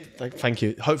 Thank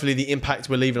you. Hopefully the impact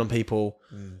we're leaving on people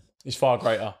It's far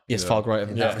greater. is far greater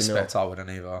than In that 50 mil. respect, I wouldn't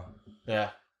either. Yeah.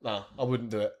 No, I wouldn't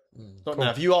do it. Not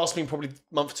now. If you ask me, probably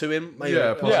month 2 in, maybe.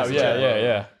 Yeah, possibly.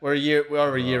 Yeah. We're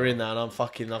a year in now, and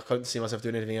I couldn't see myself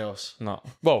doing anything else. No.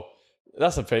 Well,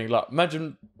 that's the thing. Like,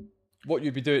 imagine what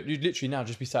you'd be doing. You'd literally now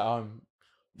just be sat at home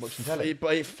watching telly.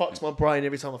 But it fucks my brain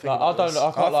every time I think. Like, about I don't. this.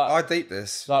 I can't like. I deep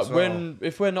this. Like as well.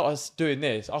 if we're not us doing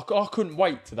this, I couldn't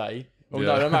wait today. Well,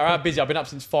 Yeah. no matter how busy I've been up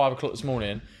since 5 o'clock this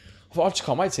morning. I thought, I just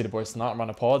can't wait to see the boys tonight and run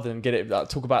a pod and get it, like,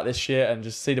 talk about this shit and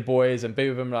just see the boys and be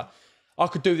with them. Like, I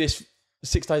could do this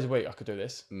 6 days a week. I could do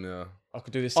this. Yeah. I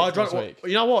could do this I'd 6 run, days a week.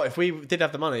 you know what? If we did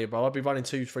have the money, bro, I'd be running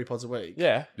 2-3 pods a week.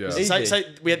 Yeah. Yeah. Easy. Say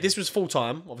we had this was full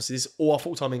time. Obviously, this is all our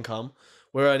full time income.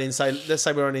 We're earning let's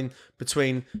say we're earning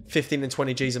between 15 and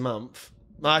 20 G's a month.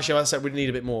 No, actually, I said we'd need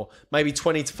a bit more. Maybe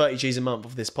 20 to 30 G's a month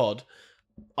of this pod.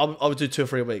 I would do 2 or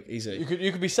 3 a week, easy.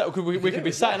 You could be sat. We could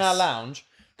be sat in our lounge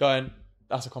going.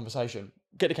 That's a conversation.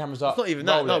 Get the cameras up. Not even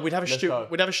that. roll No, it, we'd have let's go.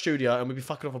 a studio and we'd be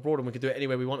fucking off abroad and we could do it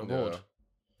anywhere we want abroad.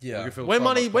 Yeah. Yeah. You feel When so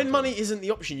money much when content. money isn't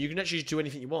the option, you can actually just do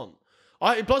anything you want.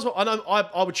 It blows my, I know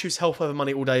I would choose health over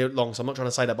money all day long, so I'm not trying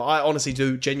to say that, but I honestly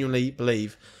do genuinely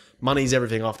believe money's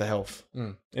everything after health.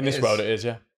 In this is. world, it is.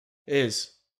 Yeah. It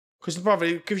is. Because brother,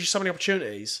 it gives you so many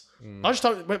opportunities. I just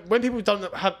don't when people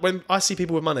don't have when I see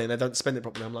people with money and they don't spend it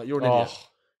properly, I'm like, you're an idiot. Oh,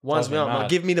 Winds me drives up. me I'm mad. like,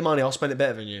 give me the money, I'll spend it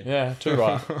better than you. yeah. Too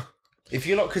right. If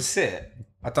you lot could sit,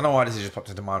 I don't know why this has just popped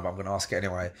into mind, but I'm going to ask it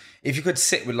anyway. If you could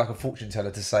sit with like a fortune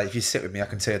teller to say, if you sit with me, I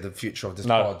can tell you the future of this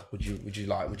No. pod. Would you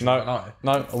want to No. know?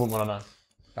 No. I wouldn't want to know. Like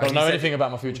Don't you know said, anything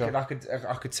about my future.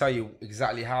 I could tell you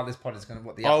exactly how this pod is going to.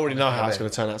 What the I already know how outcome it's is going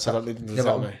to turn out, so I don't need to Yeah,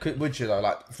 tell but me. would you though,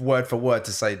 like word for word,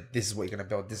 to say this is what you're going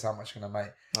to build, this is how much you're going to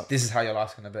make, this is how your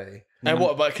life's going to be? And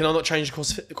what? But can I not change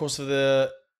the course of the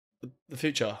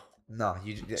future? No,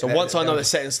 you. So once I know it's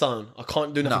set in stone, I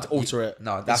can't do nothing to alter it.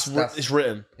 no, it's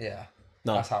written. yeah,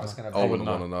 No, that's how it's going to be. I wouldn't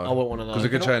want to know. I wouldn't want to know. Because it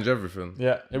could change everything.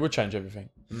 Yeah, it would change everything.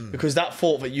 Because that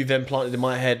thought that you then planted in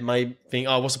my head may think,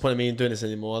 oh, what's the point of me in doing this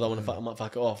anymore? I don't want to I might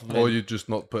fuck it off. And Or then- you just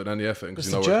not putting any effort in because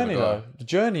It's you know the where it's journey, going to though. The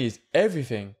journey is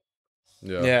everything.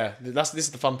 Yeah, this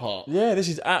is the fun part. Yeah, this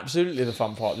is absolutely the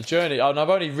fun part, the journey. And I've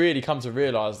only really come to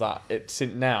realise that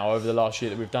since now, over the last year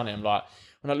that we've done it. I'm like,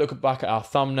 when I look back at our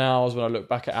thumbnails, when I look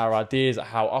back at our ideas, at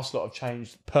how us lot have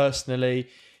changed personally,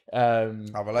 Our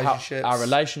relationships. our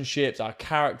relationships, our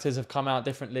characters have come out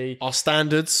differently, Our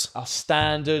standards. our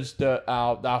standards,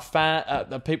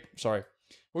 the people. Sorry,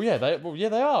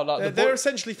 they are. Like They're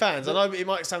essentially fans. I know it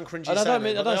might sound cringy. And I don't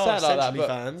say it like that, but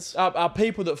fans. Our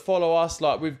people that follow us,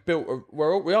 like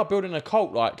we are building a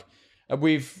cult, like. And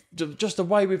we've just the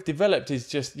way we've developed is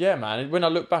just man. When I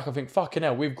look back, I think fucking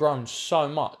hell, we've grown so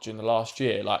much in the last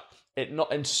year. Like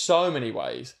not in so many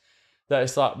ways that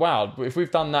it's like wow. If we've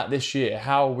done that this year,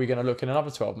 how are we going to look in another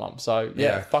 12 months? So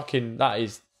fucking that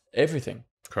is everything.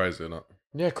 Crazy, isn't it?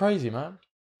 Yeah, crazy, man.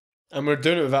 And we're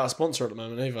doing it without a sponsor at the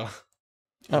moment either.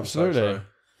 Absolutely.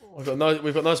 We've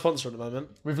got no sponsor at the moment.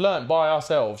 We've learnt by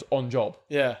ourselves on job.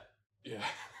 Yeah. Do you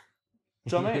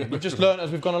know what I mean? We've just learnt as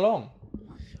we've gone along.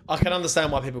 I can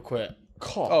understand why people quit.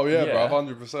 God, Oh yeah, bro,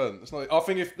 100%. It's not. I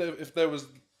think if there was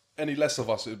any less of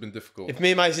us, it would have been difficult. If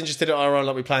me and Mason just did it on our own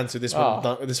like we planned to, this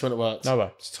wouldn't work. No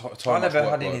way. I never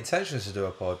had any intentions to do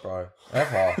a pod, bro.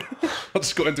 Ever. I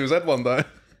just got into his head one day.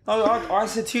 I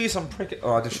said to you some prick.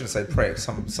 Oh, I shouldn't say prick.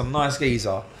 Some nice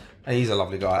geezer. And he's a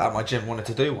lovely guy. At my gym, wanted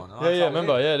to do one.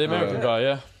 Remember, the American guy,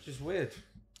 yeah. Just weird.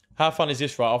 How fun is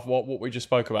this, right? Off what we just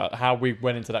spoke about, how we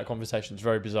went into that conversation is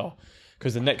very bizarre.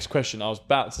 Because the next question I was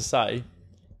about to say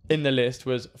in the list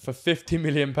was, for £50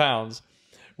 million,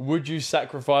 would you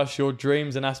sacrifice your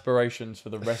dreams and aspirations for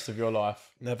the rest of your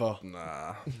life? Never.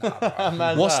 Nah.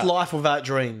 What's life without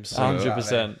dreams?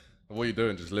 100%. What are you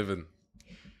doing? Just living.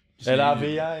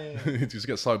 You Just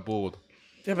get so bored.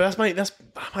 Yeah, but mate.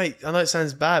 I know it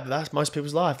sounds bad, but that's most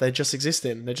people's life. They're just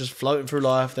existing. They're just floating through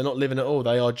life. They're not living at all.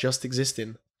 They are just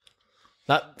existing.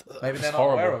 Maybe they're not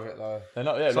horrible. aware of it though. They're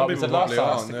not. Yeah, Some like we people said last probably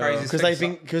time. aren't, The yeah. craziest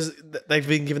because thing. they've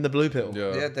been given the blue pill.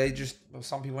 Yeah. Yeah,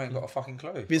 some people ain't got a fucking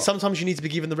clue. But sometimes you need to be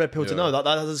given the red pill to Yeah. know.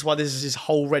 That's why there's this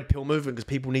whole red pill movement, because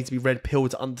people need to be red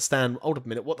pilled to understand, hold up a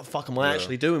minute, what the fuck am I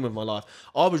actually doing with my life?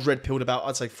 I was red pilled about,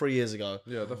 I'd say, 3 years ago.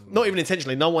 Yeah, definitely. Not even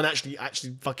intentionally. No one actually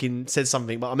fucking said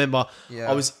something. But I remember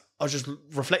Yeah. I was just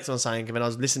reflecting on something, and then I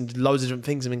was listening to loads of different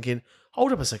things and thinking,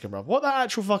 hold up a second, bro. What the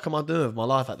actual fuck am I doing with my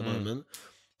life at the moment?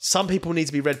 Some people need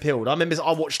to be red pilled. I remember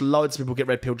I watched loads of people get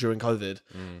red pilled during COVID.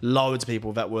 Loads of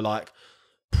people that were like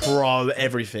pro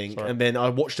everything. And then I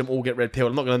watched them all get red pilled.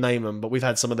 I'm not going to name them, but we've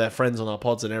had some of their friends on our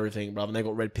pods and everything, bro, and they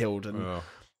got red pilled. And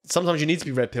sometimes you need to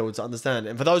be red pilled to understand.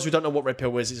 And for those who don't know what red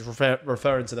pill is, it's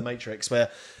referring to the Matrix, where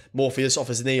Morpheus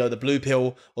offers Neo the blue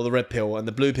pill or the red pill. And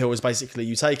the blue pill is basically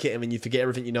you take it and then you forget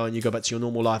everything you know and you go back to your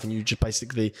normal life and you just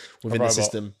basically within the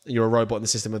system. You're a robot in the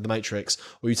system of the Matrix.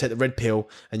 Or you take the red pill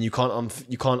and you can't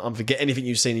unforget anything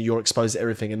you've seen and you're exposed to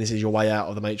everything, and this is your way out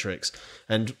of the Matrix.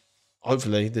 And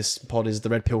hopefully this pod is the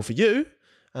red pill for you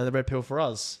and the red pill for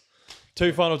us.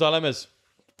 2 final dilemmas.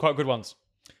 Quite good ones.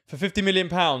 For £50 million,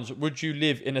 would you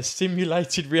live in a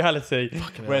simulated reality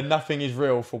where nothing is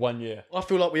real for 1 year? I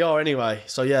feel like we are anyway,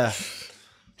 so yeah.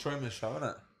 Truman Show, isn't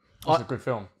it? That's a good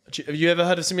film. Have you ever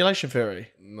heard of simulation theory?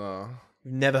 No.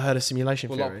 You've never heard of simulation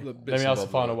theory? Let me ask the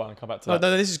final one and come back to No,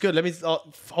 that. this is good. Let me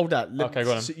hold that. Okay,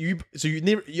 go on.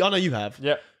 I know you have.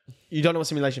 Yeah. You don't know what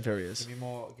simulation theory is. Give me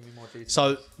more details.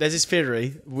 So there's this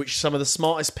theory which some of the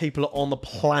smartest people on the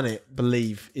planet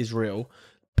believe is real.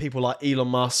 People like Elon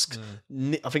Musk,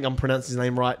 I think I'm pronouncing his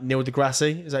name right, Neil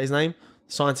deGrasse, is that his name?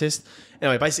 Scientist.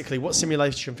 Anyway, basically what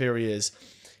simulation theory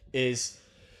is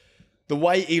the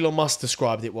way Elon Musk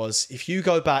described it was, if you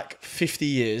go back 50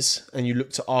 years and you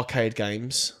looked at arcade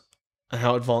games and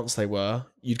how advanced they were,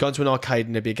 you'd go into an arcade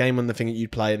and there'd be a game on the thing that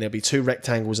you'd play and there'd be 2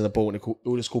 rectangles and a ball, and it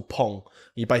was called Pong.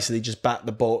 You basically just bat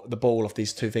the ball off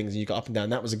these 2 things and you go up and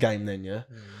down. That was a game then, yeah?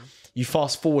 You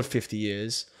fast forward 50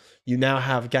 years, you now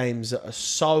have games that are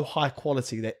so high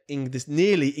quality they're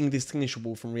nearly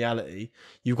indistinguishable from reality.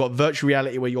 You've got virtual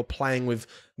reality where you're playing with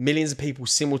millions of people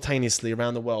simultaneously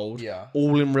around the world,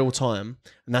 all in real time,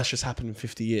 and that's just happened in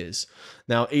 50 years.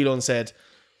 Now, Elon said,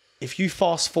 if you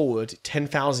fast forward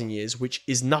 10,000 years, which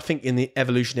is nothing in the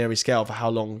evolutionary scale for how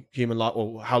long human life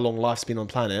or how long life's been on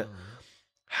planet,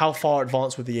 how far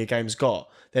advanced would the games got?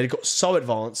 They'd got so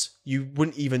advanced, you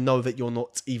wouldn't even know that you're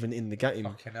not even in the game.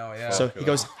 Fucking hell, yeah. So he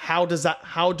goes, how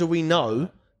do we know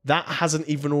that hasn't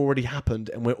even already happened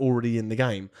and we're already in the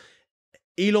game?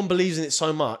 Elon believes in it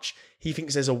so much, he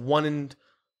thinks there's I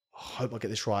hope I get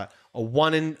this right, a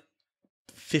 1 in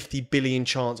 50 billion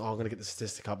chance, I'm going to get the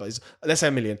statistic up, but let's say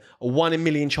a million, a 1 in a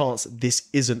million chance this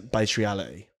isn't base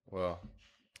reality. Wow.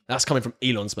 That's coming from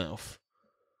Elon's mouth.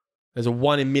 There's a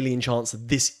 1 in a million chance that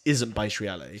this isn't base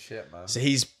reality. Shit, man. So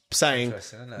he's saying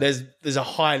Interesting, isn't it? there's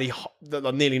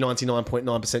a nearly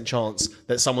 99.9% chance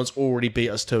that someone's already beat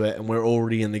us to it and we're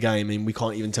already in the game and we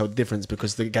can't even tell the difference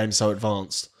because the game's so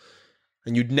advanced.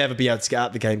 And you'd never be able to get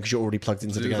out the game because you're already plugged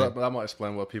into the game. That might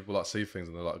explain why people like see things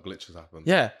and they're like glitches happen.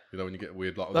 Yeah. You know, when you get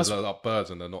weird, like, That's- there's like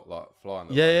birds and they're not like flying.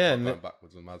 Yeah, They're, yeah, like, and going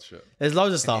backwards and mad shit. There's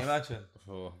loads of Can you stuff. imagine?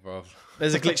 Oh, bro.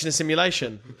 There's a glitch in the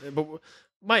simulation. But,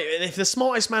 mate, if the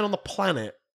smartest man on the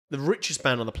planet, the richest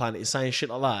man on the planet is saying shit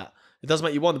like that, it does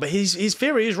make you wonder. But his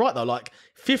theory is right, though. Like,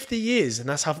 50 years, and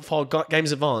that's how far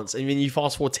games advance. And then you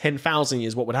fast forward 10,000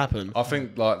 years, what would happen? I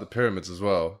think like the pyramids as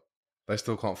well. They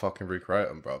still can't fucking recreate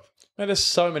them, bruv. Man, there's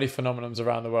so many phenomenons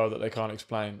around the world that they can't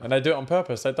explain, and they do it on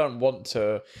purpose. They don't want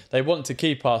to. They want to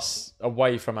keep us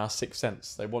away from our sixth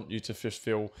sense. They want you to just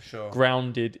feel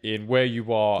grounded in where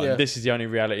you are, Yeah. and this is the only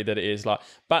reality that it is. Like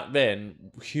back then,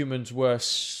 humans were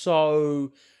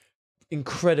so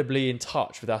incredibly in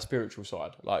touch with our spiritual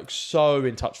side, like so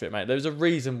in touch with it, mate. There's a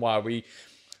reason why we.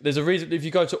 There's a reason if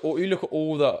you go to you look at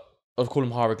all the. I'll call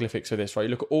them hieroglyphics for this, right? You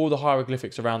look at all the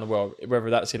hieroglyphics around the world, whether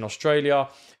that's in Australia,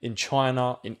 in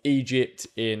China, in Egypt,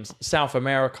 in South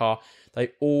America,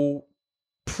 they all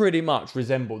pretty much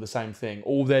resemble the same thing.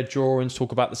 All their drawings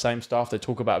talk about the same stuff. They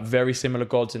talk about very similar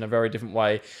gods in a very different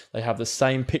way. They have the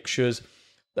same pictures,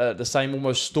 the same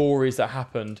almost stories that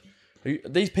happened.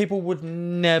 These people would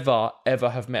never, ever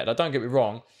have met. Now, don't get me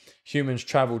wrong. Humans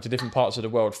travelled to different parts of the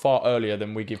world far earlier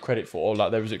than we give credit for.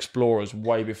 Like there was explorers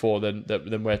way before than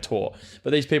we're taught. But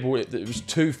these people, it was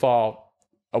too far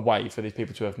away for these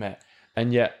people to have met.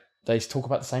 And yet they talk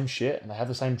about the same shit and they have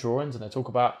the same drawings and they talk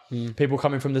about people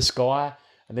coming from the sky.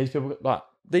 And these people, like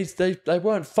they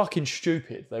weren't fucking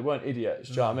stupid. They weren't idiots.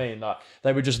 Do you know what I mean? Like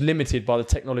they were just limited by the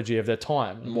technology of their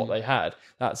time and what they had.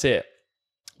 That's it.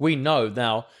 We know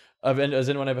now. Has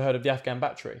anyone ever heard of the Afghan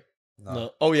battery?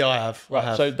 No. Oh, yeah, I have. Right, I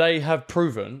have. so they have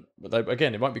proven, but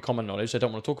again, it won't be common knowledge. They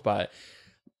don't want to talk about it.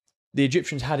 The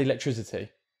Egyptians had electricity.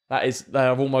 They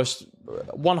have almost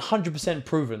 100%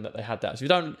 proven that they had that. So if you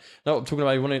don't know what I'm talking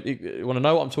about, you want to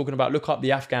know what I'm talking about, look up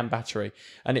the Afghan battery,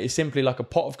 and it is simply like a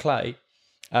pot of clay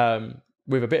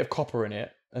with a bit of copper in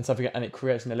it and something, and it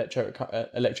creates an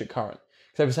electric current.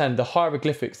 So they were saying the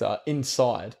hieroglyphics that are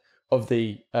inside of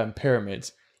the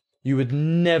pyramids. You would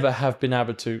never have been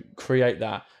able to create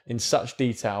that in such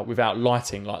detail without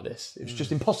lighting like this. It's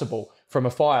just impossible from a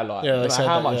firelight. Yeah, No they matter said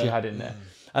how that, much yeah. you had in there.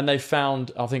 And they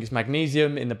found, I think it's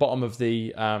magnesium in the bottom of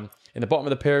the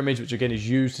pyramids, which again is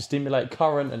used to stimulate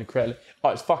current and create. Oh,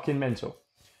 it's fucking mental.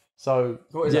 So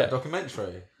What is that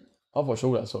documentary? I've watched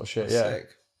all that sort of shit. Yeah, Sick.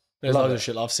 There's love loads it. of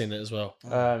shit. I've seen it as well.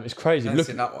 it's crazy. I haven't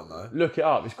seen that one though. Look it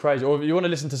up. It's crazy. Or if you want to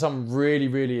listen to something really,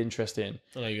 really interesting.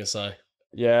 I know you're going to say.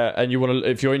 Yeah, and you want to,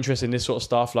 if you're interested in this sort of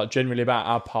stuff, like generally about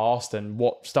our past and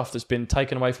what stuff that's been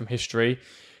taken away from history,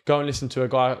 go and listen to a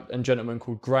guy and gentleman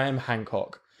called Graham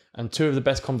Hancock. And two of the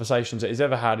best conversations that he's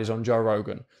ever had is on Joe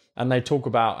Rogan. And they talk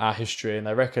about our history, and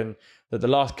they reckon that the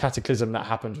last cataclysm that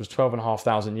happened was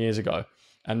 12,500 years ago.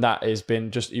 And that has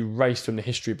been just erased from the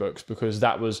history books because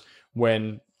that was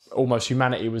when almost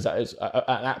humanity was at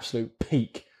an absolute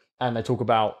peak. And they talk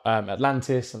about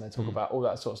Atlantis, and they talk about all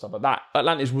that sort of stuff. But that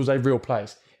Atlantis was a real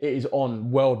place. It is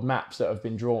on world maps that have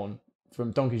been drawn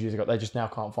from donkeys years ago. They just now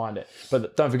can't find it.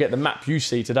 But don't forget, the map you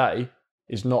see today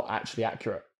is not actually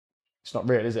accurate. It's not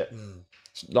real, is it?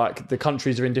 Like the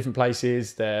countries are in different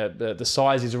places. The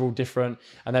sizes are all different,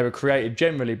 and they were created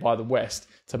generally by the West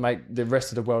to make the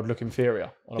rest of the world look inferior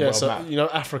on a Yeah, world so, map. you know,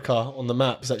 Africa on the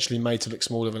map is actually made to look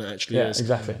smaller than it actually Yeah, is.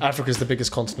 exactly. Africa's the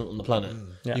biggest continent on the planet.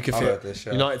 Yeah. You can I've fit heard this,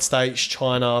 yeah. United States,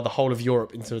 China, the whole of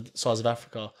Europe into the size of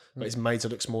Africa, but it's made to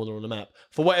look smaller on the map.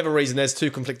 For whatever reason, there's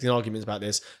two conflicting arguments about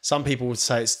this. Some people would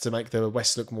say it's to make the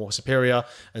West look more superior,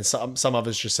 and some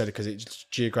others just said it because it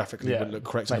geographically wouldn't look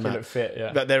correct on make the it map. look fit.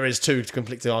 Yeah, But there is two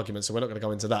conflicting arguments, so we're not going to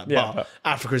go into that. Yeah, but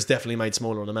Africa's definitely made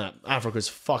smaller on the map. Africa's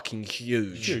fucking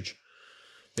huge. huge.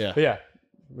 Yeah, But yeah,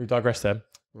 we digress there.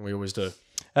 we always do.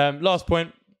 Last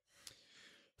point.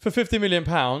 For £50 million,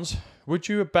 would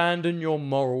you abandon your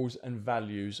morals and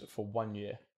values for 1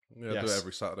 year? Yeah, I do Yes. it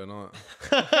every Saturday night.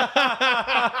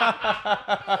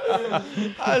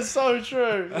 That's so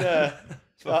true. Yeah,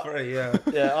 For free, yeah.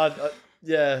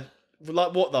 yeah.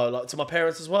 Like what though? Like to my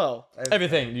parents as well.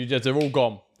 Everything. They're all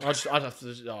gone. I'd have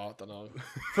to. Oh, I don't know.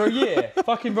 For a year.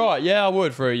 Fucking right. Yeah, I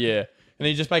would for a year. And then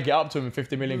you just make it up to him in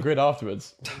 50 million quid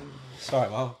afterwards. Sorry,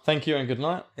 well, Thank you and good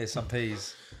night. here's some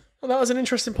peas. Well, that was an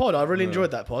interesting pod. I really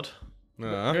enjoyed that pod.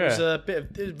 Yeah. It was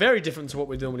it was very different to what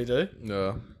we normally do.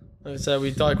 Yeah. So we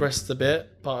digressed a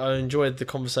bit, but I enjoyed the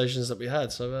conversations that we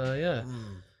had. So yeah.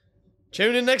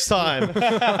 Tune in next time.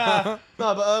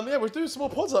 No, but yeah, we'll do some more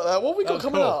pods like that. What have we got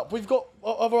coming cool. up? We've got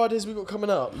other ideas we've got coming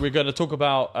up. We're going to talk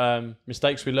about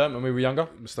mistakes we learned when we were younger.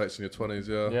 Mistakes in your 20s,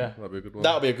 yeah. Yeah. That'd be a good one.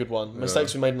 That'll be a good one.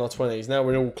 Mistakes we made in our 20s. Now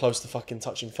we're all close to fucking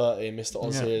touching 30 and Mr.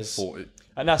 Oz here's 40.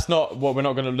 And that's not what we're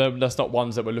not going to. That's not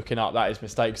ones that we're looking at. That is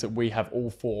mistakes that we have all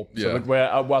four. So Yeah. we're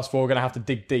us four going to have to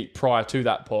dig deep prior to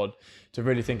that pod to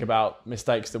really think about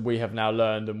mistakes that we have now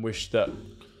learned and wish that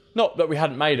not that we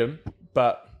hadn't made them,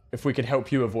 but if we could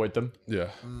help you avoid them, Yeah.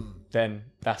 then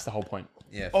that's the whole point.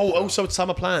 Yeah. Oh, also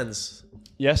summer plans.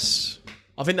 Yes.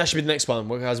 I think that should be the next one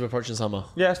as we're approaching summer.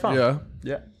 Yeah, it's fine. Yeah.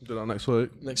 Yeah. Do that next week.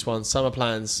 Next one, summer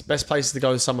plans. Best places to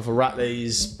go this summer for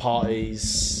Ratleys,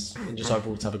 parties, and just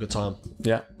overall to have a good time.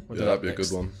 Yeah. We'll do Yeah, that'd that be a next.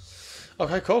 good one.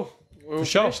 Okay, cool. We're all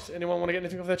sure. finished. Anyone want to get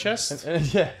anything off their chest?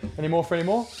 Yeah. Any more for any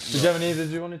more? Did you have any that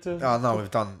you wanted to? Oh no,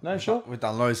 we've done. No, sure. We've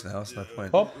done loads now. That's no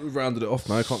point. Bob? We've rounded it off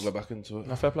now. I can't go back into it.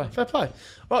 No, fair play. Fair play.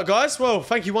 Right, guys. Well,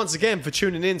 thank you once again for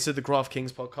tuning in to the Graft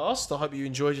Kings podcast. I hope you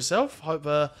enjoyed yourself. Hope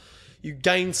you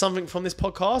gained something from this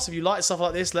podcast. If you like stuff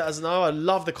like this, let us know. I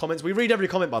love the comments. We read every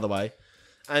comment, by the way.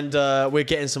 And we're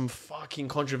getting some fucking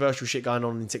controversial shit going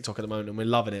on in TikTok at the moment, and we're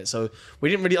loving it. So I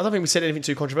don't think we said anything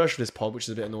too controversial this pod, which is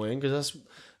a bit annoying because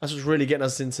that's what's really getting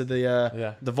us into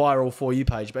the viral For You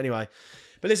page. But anyway,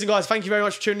 listen, guys, thank you very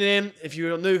much for tuning in. If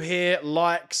you're new here,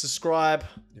 like, subscribe,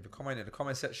 Leave a comment in the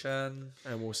comment section.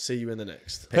 and we'll see you in the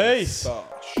next. Peace.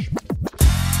 Gosh.